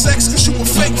believe sex, cause you a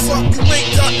fake fuck. You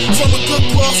ain't got from a good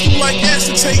cloth, you like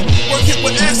acetate. Work it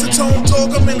with acetone,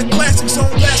 dog, I'm in the classic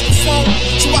zone. Blast the phone,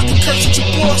 so I can curse at your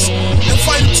boss.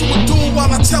 Invite him to a duel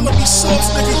while I tell him he's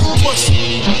soft. Nigga, you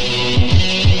pussy.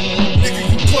 Nigga,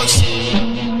 you pussy.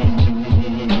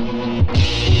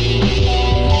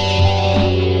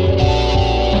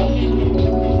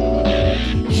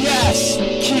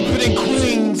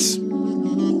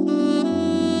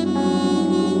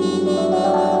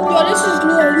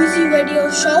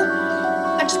 Radio Show.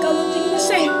 I just got one thing to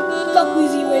say. Fuck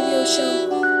Weezy Radio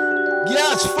Show.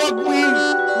 Yes, fuck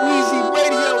Weezy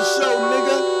Radio Show,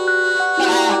 nigga.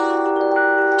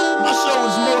 My show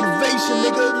is motivation,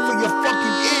 nigga, for your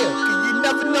fucking ear. Cause you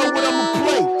never know what I'ma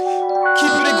play.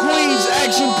 Keep it in Queens,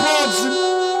 Action Bronson.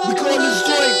 We call this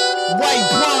joint White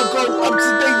Bronco. Up to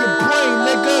date your brain,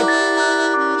 nigga.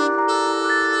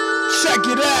 Check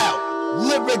it out.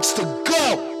 Lyrics to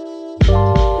go.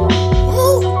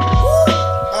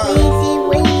 Weezy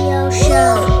Radio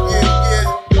Show.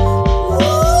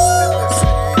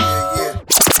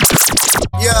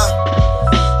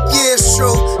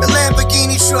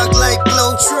 Truck like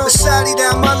glue, the shotty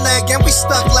down my leg and we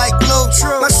stuck like glue.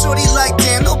 My shorty like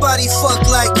damn, nobody fuck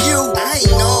like you. I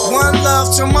know. One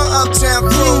love to my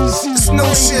uptown crew. This new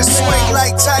shit swing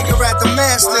like Tiger at the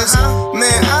Masters.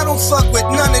 Man, I don't fuck with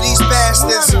none of these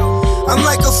bastards. I'm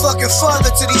like a fucking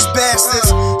father to these bastards.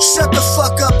 Shut the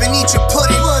fuck up and eat your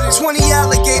pudding. 20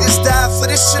 alligators died for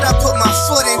this shit I put my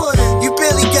foot in. You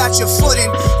barely got your foot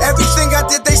in. Everything I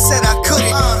did they said I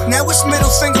couldn't. Now it's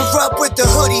middle finger up with the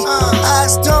hoodie.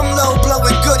 Eyes dumb low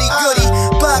blowing goody goody.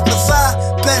 Baklava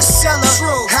bestseller.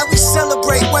 How we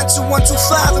celebrate? Went to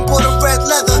 125 and bought a red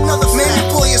leather. Man,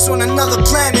 your boy is on another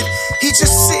planet. He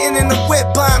just sitting in the whip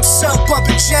by himself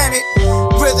bumping Janet.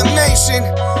 Rhythm Nation,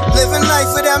 living life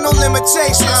without no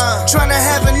limitations. Trying to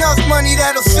have enough money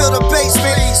that'll fill the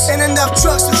basement, and enough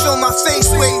trucks to fill my face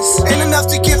with, and enough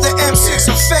to give the M6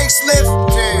 a facelift.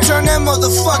 Turn that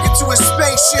motherfucker to a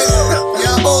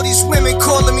spaceship. All these women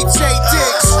calling me Tay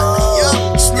Dicks.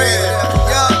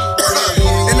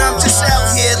 And I'm just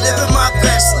out here living my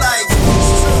best life.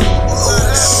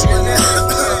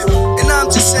 And I'm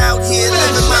just out here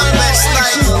living my best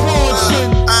life.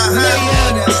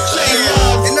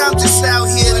 And I'm just out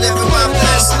here living my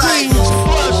best life.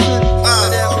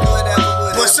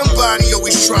 But somebody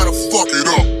always try to fuck it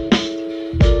up.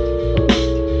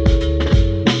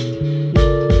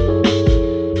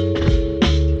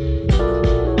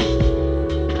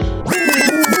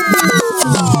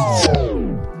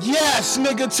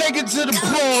 Nigga, take it to the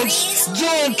Bronx.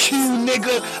 John Q,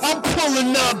 nigga. I'm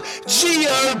pulling up. G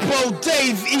Herbo,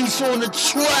 Dave East on the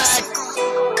track.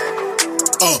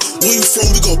 Where you from?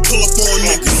 We gon' pull up on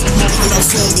niggas. And I'm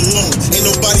from alone. Ain't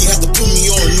nobody had to put me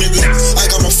on, nigga. I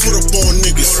got my foot up on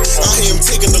niggas. I hear him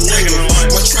taking the lingo.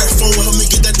 My track phone will help me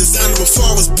get that designer before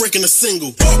I was breaking a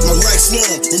single. My racks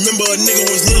long. Remember a nigga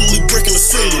was literally breaking a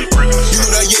single. You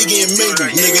know that Yagi and Mingle,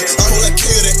 nigga. I hold that K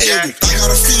of the angle. I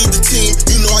gotta feed the team.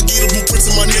 You know I get the blueprints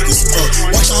of my niggas.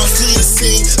 Watch how I flee the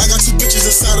scene. I got two bitches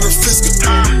inside of the Fisker.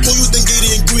 Who you think gave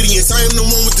the ingredients? I am the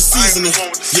one with the seasoning.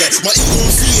 Yeah, my ego I'm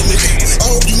feeding it. I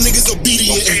hope you niggas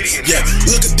obedient. Yeah,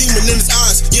 look a demon in his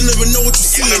eyes. You never know what you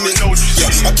see in it.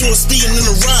 Yeah, I pull a speeding in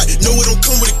the ride. No, it don't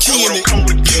come with a key in it.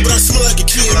 Yeah, but I smell like a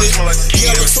key in it.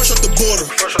 Yeah, I look fresh off the border.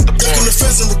 Walking the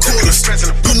fence and recorders.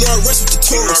 You know I rest with the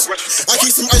tourists. I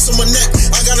keep some ice on my neck.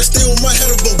 I gotta stay with my head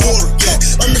above water. Yeah,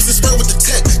 I'm mixing Sprite with the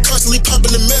tech. Constantly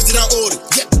popping the mess that I ordered.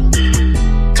 Yeah.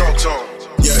 Talk.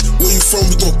 Yeah, where you from?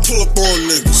 We gon' pull up on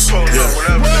niggas. Yeah,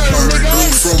 where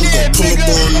you from? We gon' pull up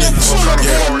on niggas.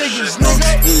 Yeah,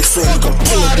 where you from? We gon'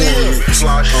 pull up on niggas.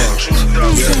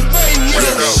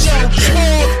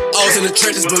 I was in the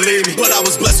trenches, believe me, but I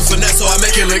was blessed with finesse, so I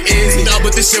make it look easy. Nah,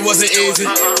 but this shit wasn't easy.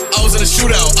 I was in a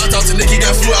shootout. I talked to Nicky,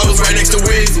 got flew. I was right next to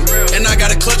Weezy, and I got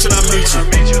a clutch when I meet you.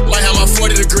 Like how my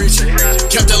 40 to greet you.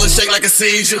 Kept Ella shake like a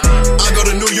seizure. I go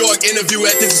to New York, interview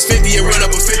at This Is 50 and run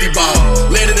up a 50 ball.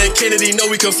 Landed at Kennedy, know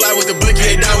we can fly with the blicky.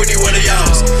 Ain't down with any one of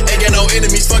y'all. Ain't got no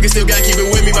enemies, fucking still got keep it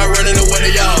with me by running to one of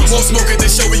y'all. Won't smoke at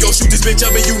this show, we gon' shoot this bitch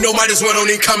up, and you know might as well don't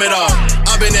even come at all.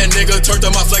 I been that nigga, turned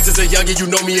on my flex as a youngin', you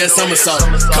know me as somersault.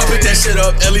 Come pick that shit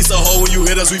up, at least a hoe when you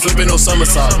hit us, we flippin' no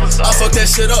somersault. I fuck that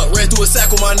shit up, ran through a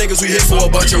sack with my niggas, we hit for a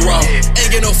bunch of raw.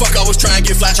 Ain't get no fuck, I was trying to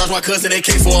get flat, charge my cousin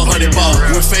AK for 100 ball.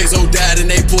 When Fazo died and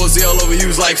they pulled Zell over, he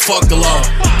was like, fuck the law.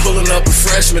 Pulling up a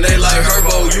freshman, they like,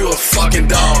 Herbo, you a fucking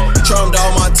dog. Charmed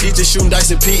all my teachers, shooting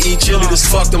dice in PE, chili,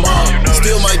 just fuck them all.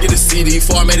 Still might get a CD,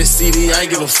 before I made a CD, I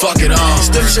ain't give a fuck at all.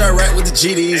 Still shot right with the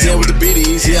GDs, and with the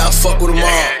BDs, yeah, I fuck with them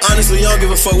all. Honestly, I don't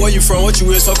give a fuck where you from, what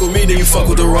you is, fuck with me, then you fuck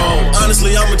with the wrong.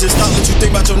 Honestly, I'ma just stop what you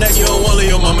think about your neck, you don't want to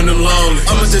leave your mama them lonely.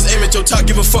 I'ma just aim at your top,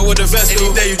 give a fuck with the vest, any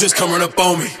day you just come run up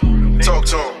on me. Talk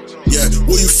to him. Yeah,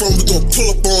 where you from? We gon'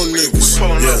 pull up on niggas. Yeah,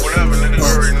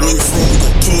 where you from? We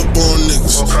gon' pull up on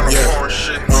niggas. Yeah,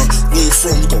 where you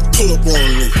from? We gon' pull up on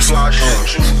niggas.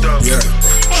 Yeah.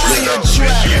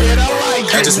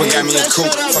 I just Just what got me in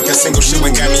cool. Fuck that single shit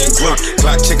when got me in group.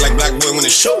 Glock kick like black boy when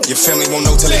it shoot. Your family won't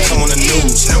know till they come on the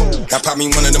news. I pop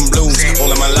me one of them blues. All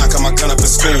of my lock, got my gun up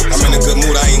in school. I'm in a good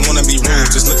mood, I ain't wanna be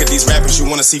rude. Just look at these rappers, you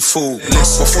wanna see food.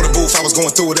 Before the booth, I was going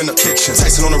through it in the kitchen.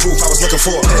 Tyson on the roof, I was looking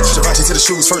for a bitch. Javante to the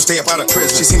shoes, first day up out of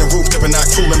prison. She seen the roof dipping, not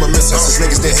crew member missing. Since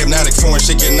niggas dead hypnotic, foreign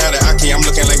shit getting out of hockey. I'm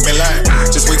looking like Ben Laden.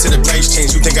 Just wait till the place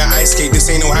change. You think I ice skate?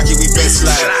 This ain't no hockey, we been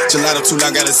slide. Gelato too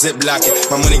loud, got a zip block it.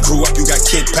 My money grew up, you got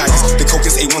kid pockets. The coke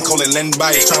is A1, call it Len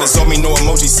Bias. Trying to zone me, no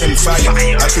emoji, send fire.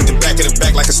 I treat the back of the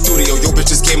back like a studio. Yo, bitch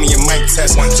just gave me a mic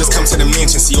test. Just come to the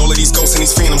mansion, see all of these ghosts and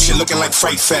these phantoms. Shit looking like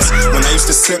Fright Fest. When I used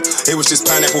to sip, it was just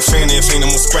pineapple Fanta if ain't no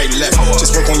more Sprite left.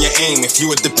 Just work on your aim. If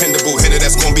you a dependable hitter,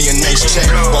 that's gonna be a nice check.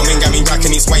 Ballman got me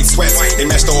rocking these white sweats. They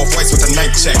matched the off-whites with the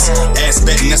night checks. Ass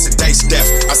betting, that's a dice death.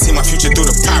 I see my future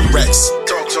through the Pyrex.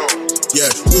 Yeah,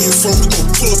 where you from? We gon'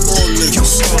 pull up on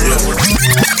niggas.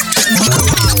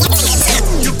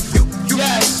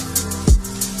 Yes.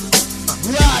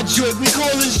 Logic, we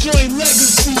call this joint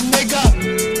legacy, nigga.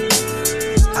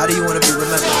 How do you wanna be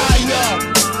remembered? Fire.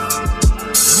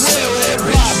 Real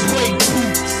hip-hop break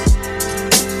beats.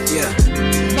 Yeah.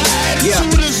 My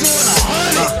attitude is on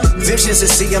 100. Visions of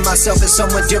seeing myself as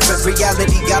someone different.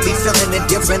 Reality got me feeling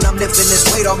indifferent. I'm lifting this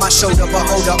weight on my shoulder, but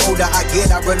older I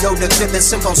get, I reload the clip and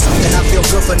sip on something. I feel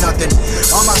good for nothing.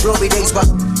 All my glory days, but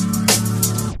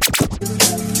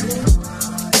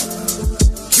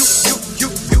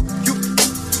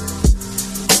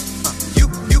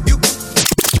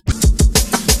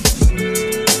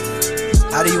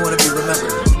how do you want to be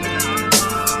remembered?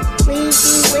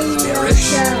 Weezy Radio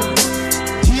Show.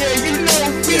 Yeah, you know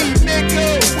me,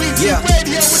 nigga. Weezy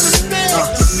Radio with the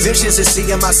visions of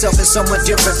seeing myself as someone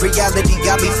different. Reality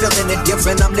got me feeling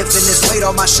indifferent. I'm lifting this weight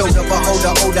on my shoulder, but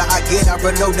older I get, I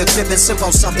reload the clip and sip on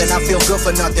something. I feel good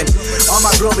for nothing. All my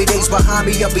glory days behind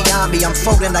me or beyond me. I'm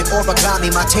folding like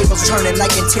origami. My tables turning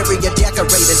like interior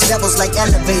decorators. Levels like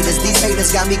elevators. These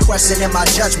haters got me questioning my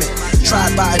judgment.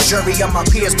 Tried by a jury of my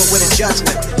peers, but with a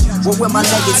judgment. What will my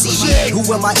legacy be? Who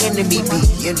will my enemy be?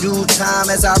 In due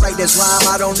time, as I write this rhyme,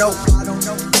 I don't know.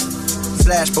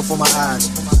 Flash before my eyes.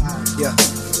 Yeah.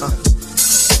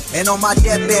 And on my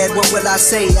deathbed, what will I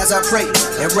say as I pray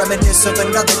and reminisce of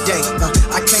another day?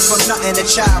 I came from nothing, a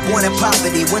child born in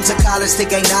poverty. Went to college to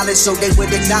gain knowledge so they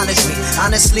would acknowledge me.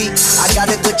 Honestly, I got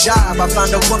a good job. I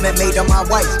found a woman, made her my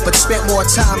wife, but spent more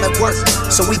time at work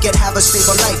so we could have a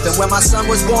stable life. And when my son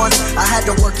was born, I had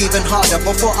to work even harder.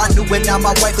 Before I knew it, now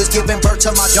my wife was giving birth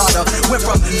to my daughter. Went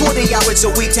from 40 hours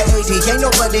a week to 80. Ain't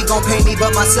nobody gon' pay me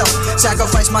but myself.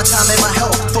 Sacrifice my time and my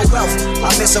health for wealth.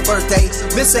 I miss a birthday,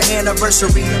 miss an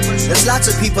anniversary. There's lots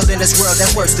of people in this world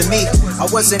that's worse than me. I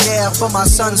wasn't there for my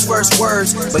son's first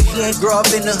words, but he ain't grow up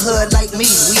in the hood like me.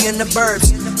 We in the burbs.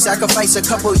 Sacrifice a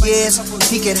couple years,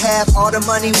 he could have all the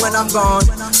money when I'm gone.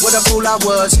 What a fool I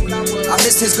was. I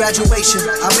missed his graduation,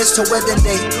 I missed her wedding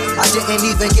day. I didn't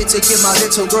even get to give my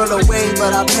little girl away,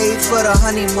 but I paid for the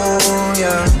honeymoon,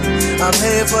 yeah. I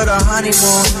paid for the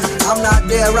honeymoon. I'm not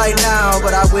there right now,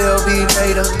 but I will be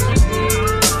later.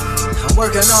 I'm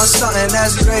working on something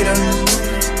that's greater.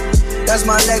 That's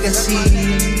my legacy.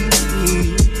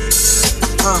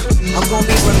 I'm gonna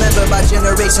be remembered by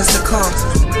generations to come.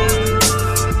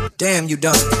 Damn, you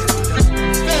done.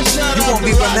 You won't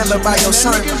be remembered by your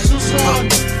son.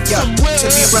 Yeah, to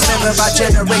be remembered by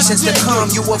generations to come.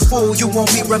 You a fool, you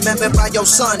won't be remembered by your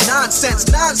son. Nonsense.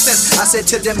 I said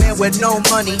to the man with no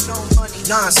money.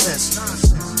 Nonsense.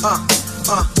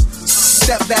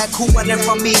 Step back, who running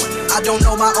from me? I don't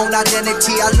know my own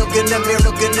identity. I look in the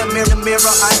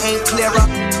mirror, I ain't clearer.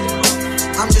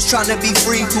 I'm just trying to be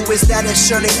free. Who is that? It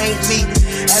surely ain't me.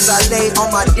 As I lay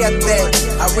on my deathbed,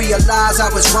 I realized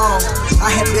I was wrong. I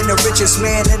had been the richest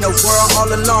man in the world all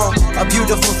along. A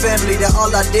beautiful family that all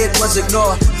I did was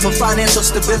ignore. For financial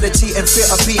stability and fear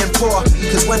of being poor.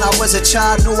 Cause when I was a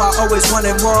child, knew I always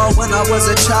wanted more. When I was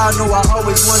a child, knew I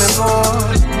always wanted more.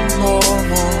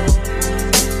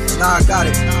 Now I got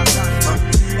it.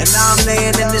 And now I'm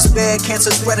laying in this bed,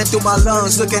 cancer spreading through my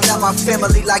lungs. Looking at my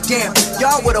family like, damn,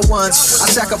 y'all were the ones. I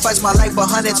sacrificed my life for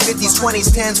hundreds, 50s,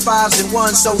 20s, 10s, 5s, and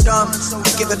 1s. So dumb,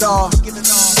 I'd give it all,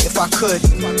 if I could.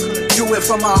 Do it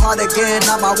from my heart again,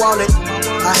 not my wallet.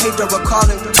 I hate to recall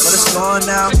it, but it's gone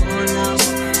now.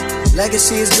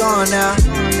 Legacy is gone now.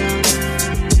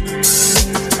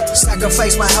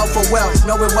 Sacrifice my health for wealth,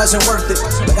 no it wasn't worth it.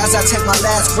 But as I take my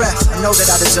last breath, I know that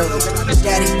I deserve it.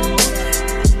 Daddy,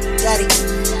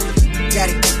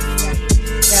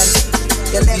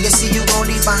 the legacy you gon'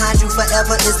 leave behind you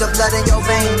forever is the blood in your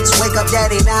veins. Wake up,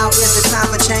 daddy, now is the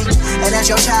time for change. And as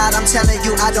your child, I'm telling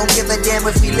you, I don't give a damn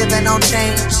if we living on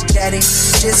change. Daddy,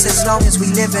 just as long as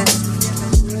we living.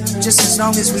 just as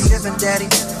long as we living, daddy.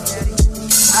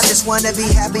 I just wanna be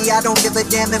happy, I don't give a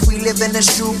damn if we live in a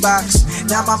shoebox.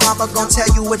 Now my mama gon' tell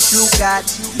you what you got.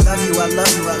 Love you, I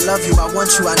love you, I love you, I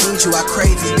want you, I need you, I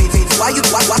crave you, baby. Why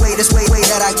wait this way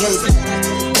that I gave you?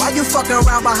 Why you fucking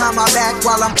around behind my back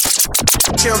while I'm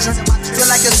children? Feel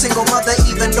like a single mother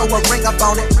even though a ring up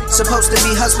on it. Supposed to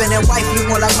be husband and wife, you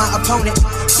more like my opponent.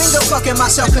 Finger fucking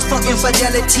myself cause fuck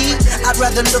infidelity. I'd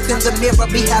rather look in the mirror,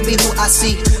 be happy who I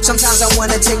see. Sometimes I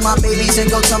wanna take my babies and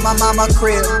go to my mama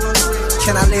crib.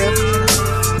 Can I live?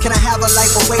 Can I have a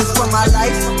life away from my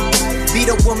life? Be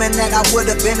the woman that I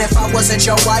would've been if I wasn't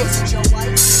your wife?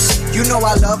 You know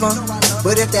I love her,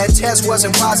 but if that test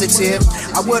wasn't positive,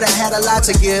 I would've had a lot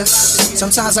to give.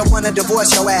 Sometimes I wanna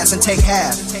divorce your ass and take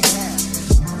half.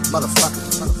 Motherfucker.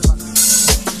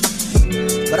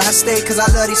 But I stay cause I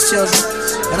love these children,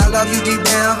 and I love you deep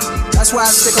down. That's why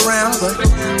I stick around, but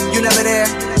you never there.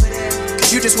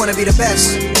 Cause you just wanna be the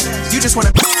best. You just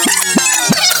wanna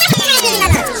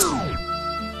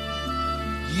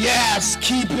Yes,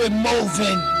 keep it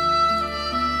moving.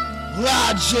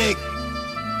 Logic.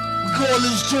 We call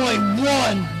this joint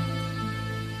One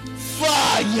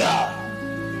Fire.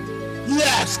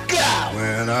 Let's go.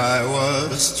 When I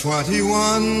was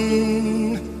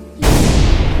 21,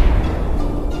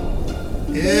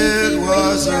 it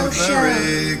was a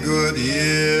very good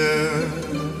year.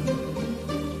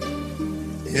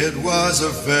 It was a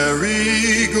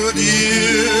very good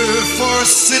year for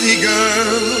city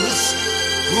girls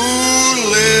who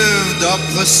lived up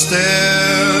the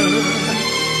stair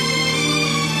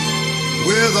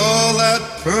with all that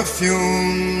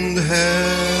perfumed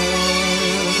hair.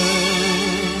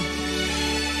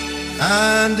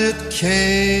 And it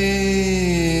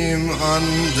came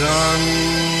undone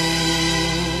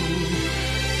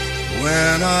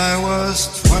when I was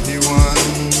 21.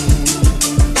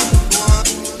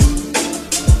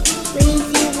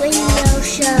 Weezy Radio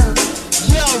Show.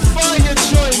 Yo, find your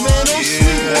joint, man. Don't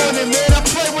sleep on it, man. I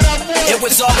play what I want. It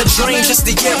was all a dream just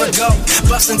a year ago.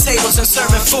 Busting tables and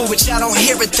serving food, but y'all don't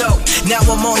hear it though. Now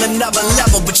I'm on another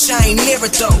level, but y'all ain't near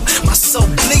it though. My soul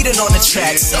bleeding on the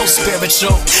track, so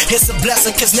spiritual. It's a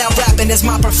blessing, cause now rapping is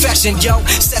my profession, yo.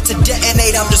 Set to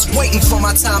detonate, I'm just waiting for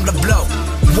my time to blow.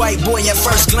 White boy at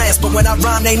first glance, but when I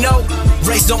rhyme they know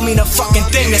race don't mean a fucking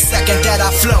thing the second that I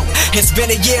flow. It's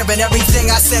been a year and everything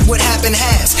I said would happen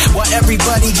has. While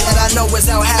everybody that I know is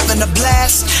out having a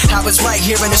blast, I was right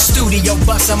here in the studio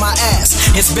busting my ass.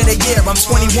 It's been a year, I'm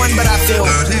 21 but I feel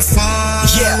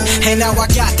 35. Yeah, and now I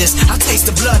got this. I taste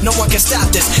the blood, no one can stop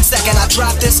this. Second I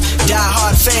drop this, die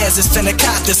hard fans is finna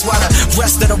cop this. While the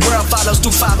rest of the world follows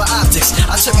through fiber optics.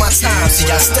 I took my time, see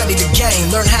I studied the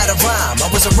game, learned how to rhyme. I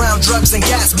was around drugs and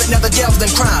gas but never delved in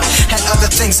crime. Had other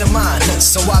things in mind,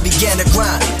 so I began to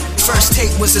grind. First tape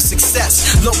was a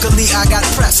success. Locally I got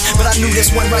pressed, but I knew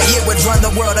this one right here would run the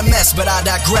world a mess. But I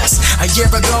digress. A year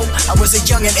ago I was a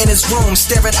youngin' in his room,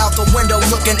 staring out the window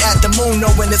looking at the moon,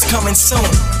 knowing it's coming soon.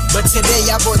 But today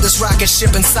I bought this rocket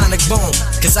ship in sonic boom,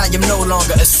 cause I am no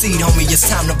longer a seed, homie, it's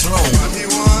time to bloom.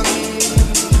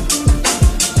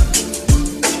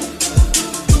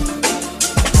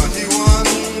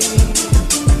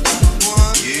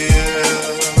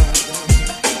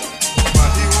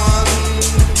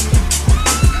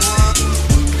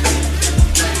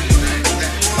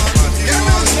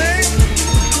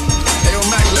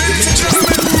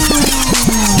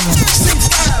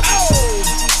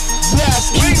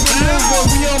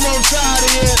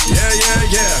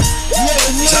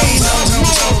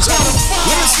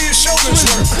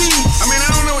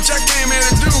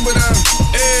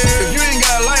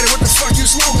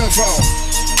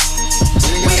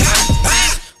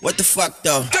 What the fuck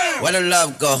though? Where the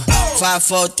love go? 5,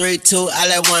 4, 3, 2, I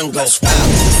let one go. Wow, what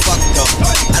the fuck though?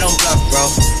 I don't bluff, bro.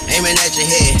 Aiming at your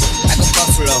head like a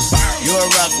buffalo. You a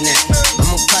roughneck,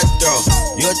 I'm a cutthroat.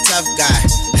 You a tough guy.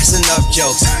 That's enough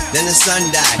jokes. Then the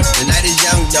sun died. The night is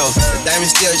young though. The diamond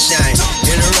still shine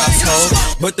in a rough hole.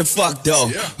 What the fuck though?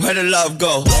 Where the love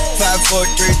go? 5, 4,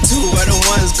 3, 2, where the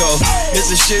ones go? It's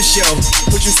a shit show.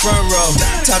 Put you front row.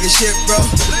 Talking shit, bro.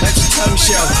 Let your tongue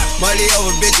show. Money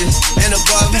over bitches and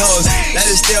above hoes. That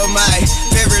is still my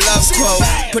favorite love quote.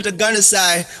 Put the gun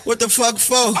aside. What the fuck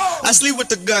for? I sleep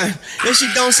with the gun. If she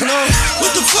don't snow.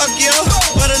 What the fuck, yo?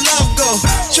 Where the love go?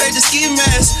 Trade the ski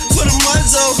mask for the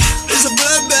muzzle. It's a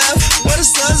bloodbath. Where the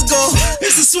suns go?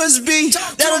 It's the Swiss beat.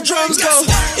 That'll drums go.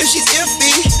 If she's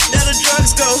iffy, that'll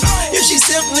drugs go. If she's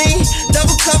simply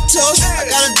double cup toast, I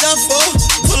got a duffel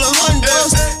full of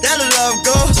hundos. That'll love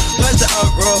go. Where's the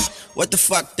uproar? What the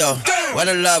fuck though? Where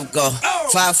the love go?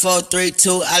 5, 4, 3,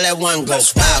 2, I let one go.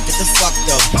 Wow, get the fuck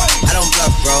though. I don't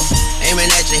bluff, bro. Aiming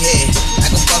at your head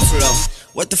like a buffalo.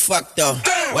 What the fuck though?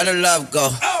 Where the love go?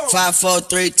 5, 4,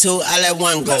 3, 2, I let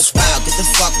one go. Wow, get the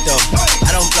fuck though.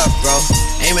 I don't bluff, bro.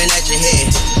 Aiming at your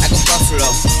head like a buffalo.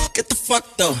 Get the fuck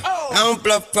though. I don't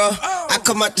bluff, bro. I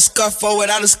come out the scuffle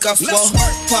without a scuffle.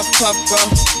 Puff, puff, bro.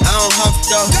 I don't huff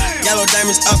though. Yellow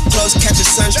diamonds up close, catch a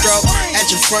sunstroke. At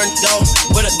your front door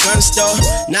with a gun store.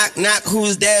 Knock, knock,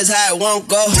 who's there's how it won't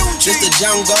go. Just the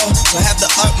jungle, so have the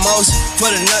utmost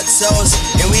for the nutsos.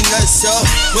 And we nuts so.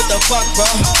 What the fuck, bro?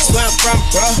 Where I'm from,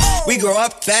 bro. We grow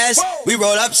up fast, we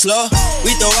roll up slow.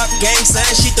 We throw up gang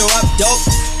signs, she throw up dope.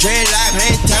 Dreadlock,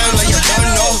 hang time like you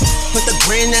don't know. Put the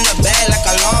green in the bag like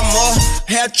a lawnmower.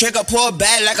 Hair trigger, pull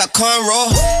back like a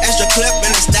cornrow. Extra clip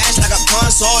in the stash like a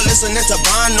console. Listening to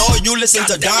Bono, you listen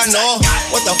to Dono.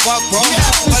 What the fuck, bro?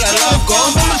 Where the love go?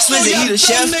 Swizzy, he the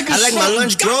chef. I like my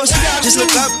lunch gross. Just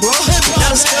look up, bro.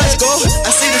 Now the skies go.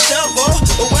 I see the shovel,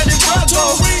 but where did God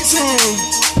go?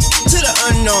 To the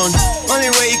unknown. Only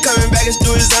way he coming back is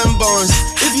through his unbones.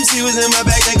 If you see what's in my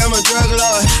bag, think I'm a drug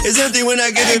lord. It's empty when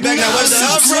I give it back. Now what's the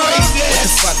uproar? What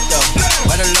the fuck though?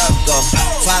 Where the love go?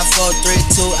 5, 4, 3,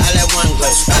 2, I let one go.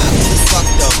 What the fuck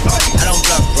though? I don't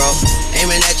bluff, bro.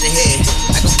 Aiming at your head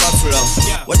like a buffalo.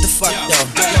 What the fuck though?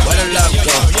 Where the love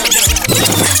go?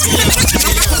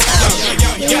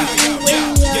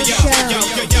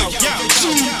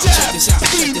 Check this out.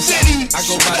 I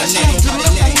go by the name.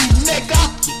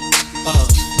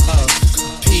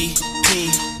 P,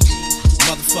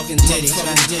 motherfucking Diddy.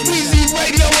 Weezy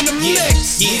Radio in the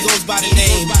mix. He goes by the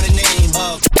name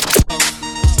of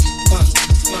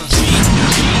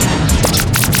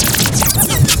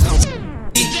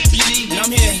and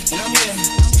I'm here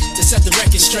to set the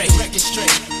record straight.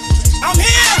 I'm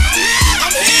here.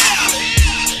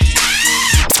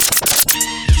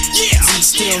 Yeah, we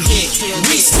still here.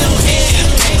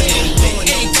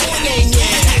 Ain't going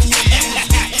anywhere.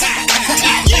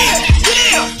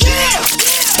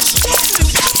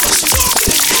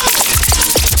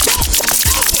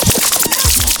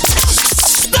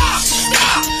 Stop!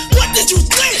 What did you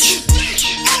think?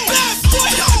 Bad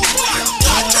boy,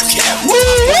 Dr. Kim.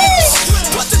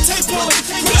 Put the tape on.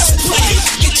 Press play.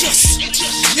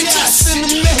 It just in the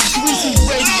mix. Weezy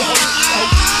Radio Show.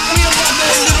 We about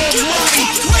to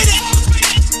quit it.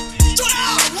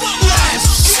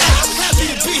 Happy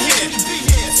to be here.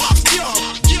 Fuck y'all.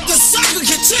 The saga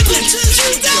continues.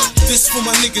 This for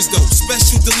my niggas though,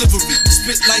 special delivery.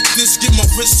 Spit like this, get my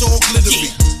wrist all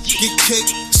glittery. Get cake,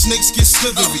 snakes get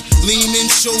slithery. Lean in,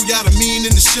 show y'all the mean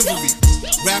and the chivalry.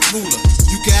 Rap ruler,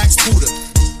 you can ask Buddha.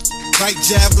 Right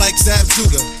jab like Zab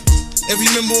Judah.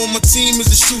 Every member on my team is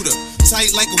a shooter.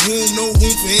 Tight like a womb, no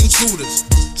room for intruders.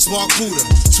 Spark Buddha,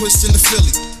 twist in the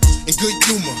Philly. And good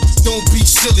humor, don't be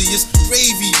silly. It's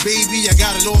gravy, baby, I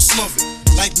got it all smothered.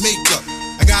 Like makeup,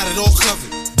 I got it all covered.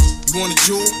 You want a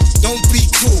jewel? Don't be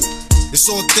cool. It's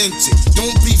authentic.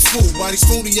 Don't be fooled by these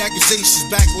phony accusations,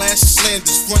 backlash,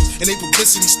 slanders, front, and they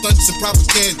publicity stunts and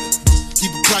propaganda.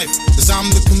 Keep it private, cause I'm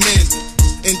the commander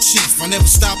in chief. I never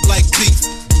stop like beef.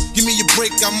 Give me a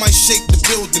break, I might shake the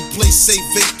building. Play safe,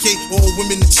 vacate all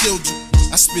women and children.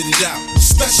 I spit it out.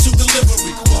 Special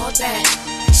delivery. I want that.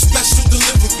 Special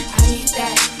delivery. I need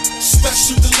that.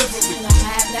 Special delivery. Can I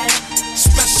have that?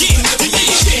 Special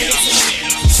delivery.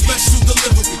 Special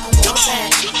delivery. Come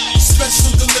on.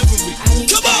 Special delivery.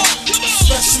 Come on.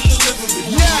 Special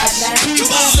delivery. Yes.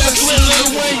 Come on.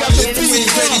 If you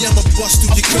ain't ready, I'ma bust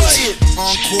through your curtain.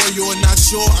 Encore, you're not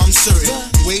sure, I'm certain.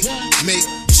 Wait, make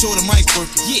sure the mic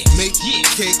working. Make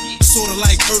cake, sorta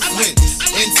like earth, wind,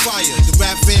 and fire. The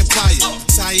rap vampire.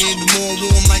 Tie in the more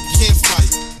warm like a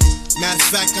campfire. Matter of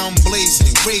fact, I'm blazing,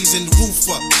 raising the roof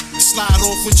up. Slide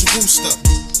off with your rooster.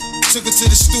 Took her to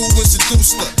the stool and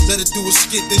seduced her. Let her do a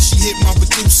skit, then she hit my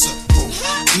producer.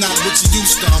 Not what you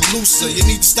used to, I'm looser. You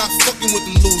need to stop fucking with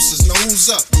the losers. Now who's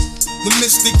up? The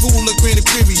mystic ruler, granted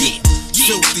period.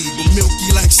 Filthy, but milky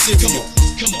like cereal.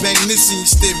 Bang this in your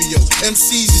stereo.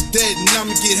 MCs is dead and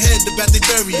I'ma get head about their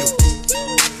burial.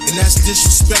 And that's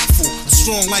disrespectful. I'm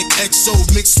strong like XO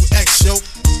mixed with X, yo.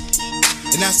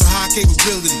 And that's a high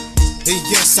capability. And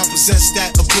yes, I possess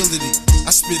that ability.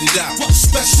 I spit it out.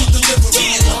 Special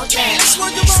delivery. Special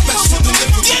delivery. Special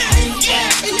delivery.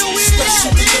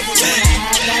 Special delivery.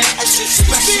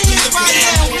 Special delivery.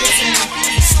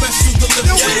 Special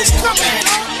delivery.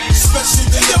 Special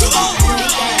delivery.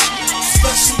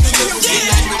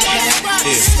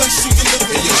 Special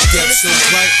delivery. Yo, get so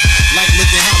bright, like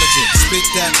looking halogen. Spit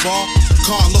that bar,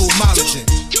 Carlo Molligen.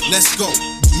 Let's go.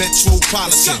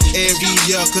 Metropolitan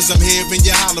area, cause I'm hearing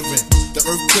you hollering. The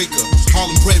earthquaker,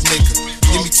 Harlem bread maker.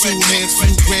 Give me 2 hands,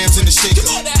 few grams in the shaker.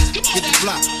 Hit the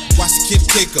block, watch the kid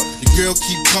cake up. The girl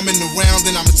keep coming around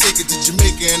and I'ma take it to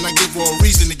Jamaica and I give her a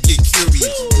reason to get curious.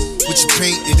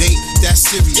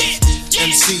 serious.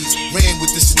 MCs ran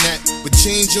with this and that, but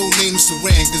change your name to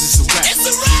Saran, cause it's a rap.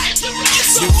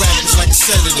 Your rap is like a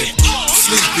sedative.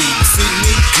 Sleepy, you see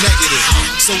me? Negative.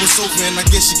 So it's over and I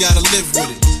guess you gotta live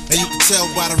with it. And you can tell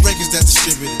by the records that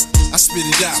distributed. I spit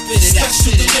it out.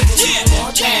 Special delivery.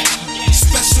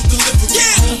 Special delivery.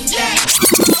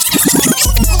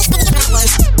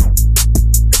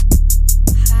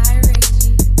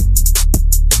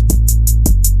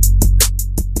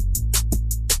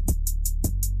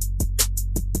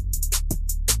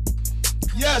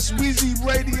 Yes, Weezy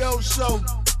Radio Show.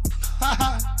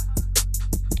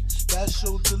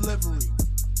 Special delivery.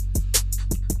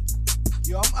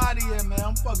 Yo, I'm out of here, man.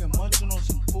 I'm fucking munching on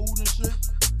some food and shit.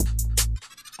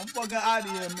 I'm fucking out of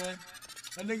here, man.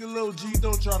 That nigga Lil G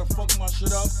don't try to fuck my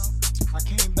shit up. I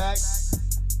came back.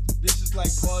 This is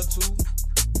like part 2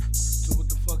 to what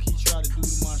the fuck he tried to do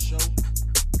to my show.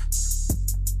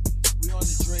 We on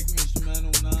the Drake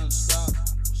Instrumental non-stop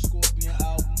Scorpion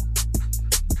album.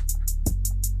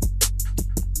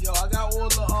 Yo, I got all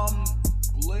the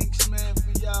links, man,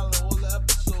 for y'all, all the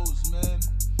episodes, man.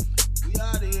 We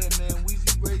out of here, man.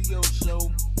 Weezy Radio Show.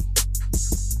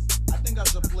 I think I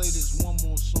should play this one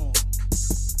more song,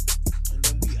 and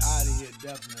then we out of here,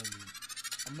 definitely.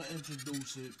 I'm gonna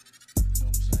introduce it. You know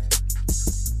what I'm saying?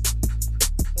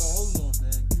 Oh, hold on,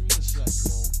 man. Give me a sec,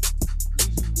 bro.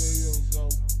 Weezy Radio Show.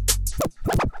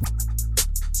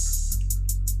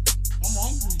 I'm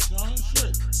hungry, son.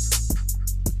 Shit.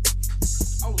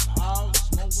 I was high,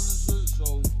 smoking and shit,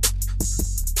 so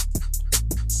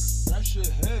that shit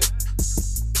hit.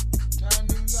 Now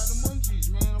nigga got the munchies,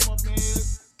 man. I'm up in here.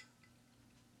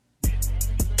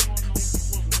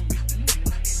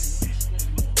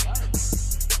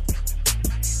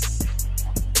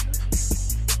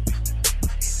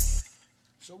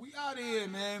 So we out of here,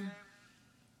 man.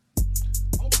 I'm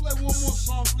gonna play one more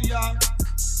song for y'all.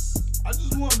 I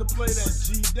just wanted to play that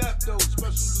G-Dep though,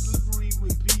 special delivery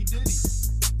with P. Diddy.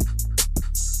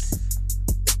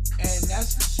 And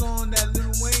that's the song that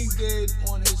Lil Wayne did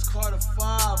on his Carter 5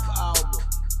 album.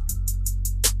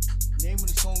 The name of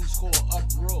the song is called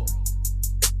Uproar.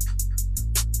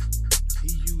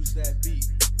 He used that beat.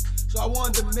 So I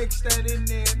wanted to mix that in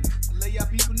there and let y'all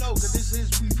people know, cause this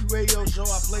is Weezy Radio Show.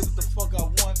 I play what the fuck I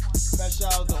want. Special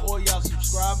out to all y'all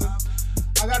subscribing.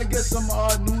 I gotta get some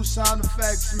new sound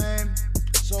effects, man.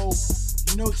 So,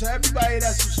 you know, to everybody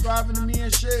that's subscribing to me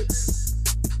and shit,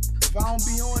 if I don't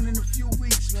be on in a few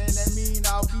weeks, man, that mean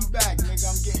I'll be back, nigga.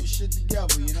 I'm getting shit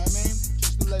together, you know what I mean?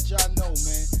 Just to let y'all know,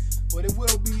 man. But it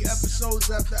will be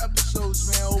episodes after episodes,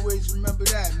 man. Always remember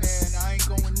that, man. I ain't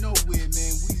going nowhere,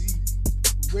 man. Weezy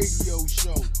Radio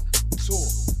Show. Tour.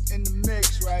 In the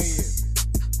mix right here.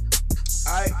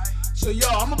 Alright? So, yo,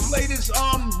 I'm gonna play this,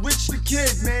 Rich the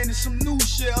Kid, man. It's some new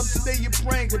shit. Up to date, you're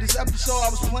praying. Cause this episode, I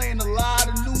was playing a lot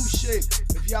of new shit.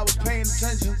 If y'all was paying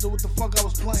attention to what the fuck I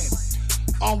was playing.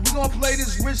 We gonna play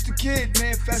this Rich the Kid,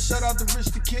 man. Fat shout out to Rich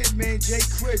the Kid, man. Jay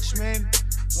Critch, man.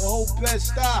 The whole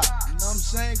best stop. You know what I'm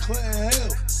saying? Clinton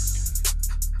Hill.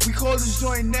 We call this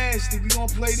joint nasty. We gonna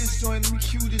play this joint. Let me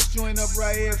cue this joint up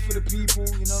right here for the people.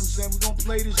 You know what I'm saying? We gonna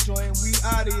play this joint. We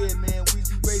out of here, man.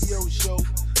 Weezy Radio Show.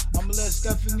 I'ma let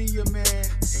Stephanie, your man,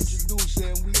 introduce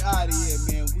it. And we out of here,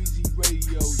 man. Weezy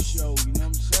Radio Show. You know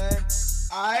what I'm saying?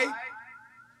 Alright?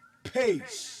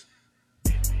 Peace.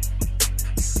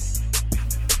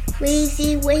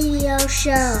 Weezy Radio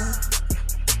Show.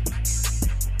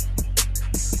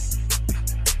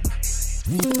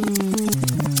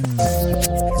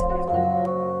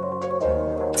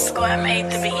 Square made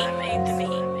the beat.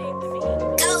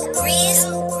 Go, Breeze.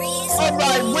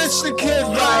 Alright, Rich the Kid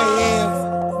right here.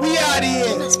 We out of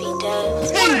here. Must be dead.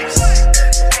 Peace.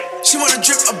 She wanna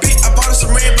drip a bit, I bought her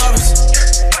some red bottles.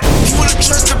 You wanna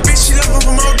trust a bitch, she love her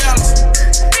for more dollars.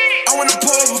 I wanna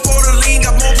pour before the lean,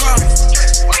 got more problems.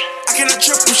 I cannot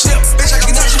triple ship, bitch, I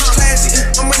can touch you classy.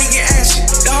 My money get ashy.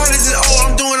 The heart isn't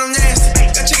old, I'm doing them nasty.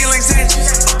 Got chicken like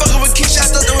Sanchez. I'm fucking with Keisha, I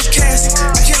thought that was Cassie.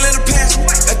 I can't let her pass me.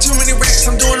 Got too many racks,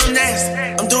 I'm doing them nasty.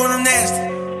 I'm doing them nasty.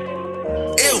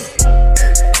 Ew.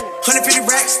 150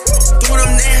 racks, doing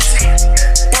them nasty.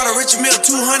 Bought a Richard Mille,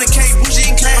 200K, bougie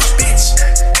and class, bitch.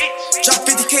 Drop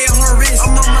 50K on her wrist,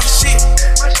 I'm on my shit.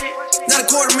 Not a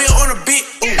 $250,000 on a bit.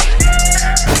 Ooh.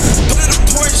 Put in a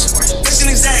Porsche, fashion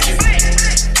exactly.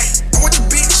 I want your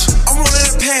bitch, I won't let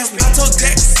her pass me. I told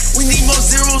Dex, we need more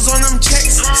zeros on them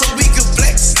checks so we can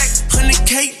flex.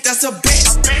 100K, that's a bet.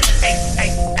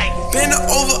 Bend her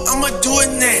over, I'ma do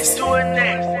it next.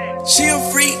 She a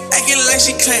freak, acting like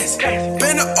she classy.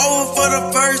 Bend her over for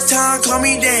the first time, call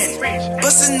me daddy.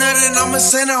 Bust a nut and I'ma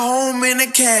send her home in a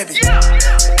cabin.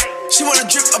 She wanna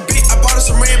drip a bit, I bought her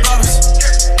some red bottles.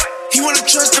 He wanna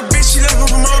trust the bitch, she left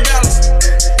for more dollars.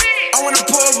 I wanna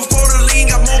pour before the lean,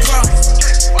 got more problems.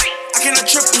 I cannot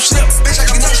triple slip, bitch, I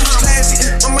got more shit classy.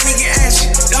 My money get ashy.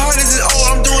 The heart is old,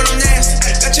 I'm doing them nasty.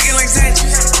 Got chicken like Zanchi.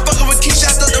 I'm fucking with Keisha,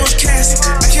 I thought that was Cassie.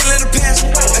 I can't let her pass me.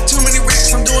 Got too many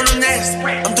racks, I'm doing them nasty.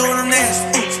 I'm doing them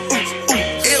nasty.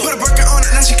 Put a burger on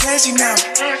it, now she classy now.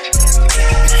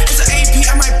 It's an AP,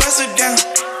 I might bust her down.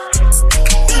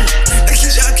 That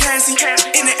Keisha a Cassie.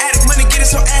 In the attic, money getting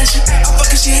so ashy. I'm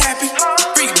fucking, she happy.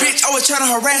 Freak bitch, always try to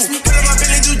harass me. Put up my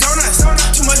belly, do donuts.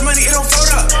 Too much money, it don't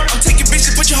fold up. I'm taking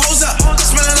bitches, put your hoes up.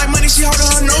 Smelling like money, she holding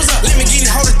her nose up. Let me get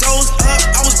it, hold the doors up.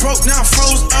 I was broke, now I'm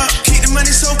froze up. Keep the money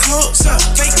so close up.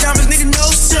 Fake diamonds, nigga,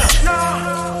 nose up.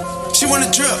 She wanna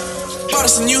drip. Bought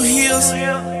her some new heels.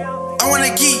 I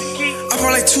wanna geek. I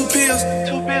bought like 2 pills.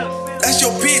 That's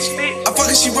your bitch. I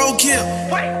fuckin' she roadkill.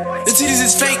 The titties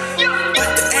is fake, but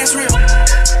the ass real.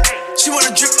 She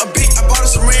wanna drip a bit. I bought her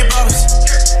some red bottles.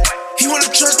 He wanna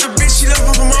trust the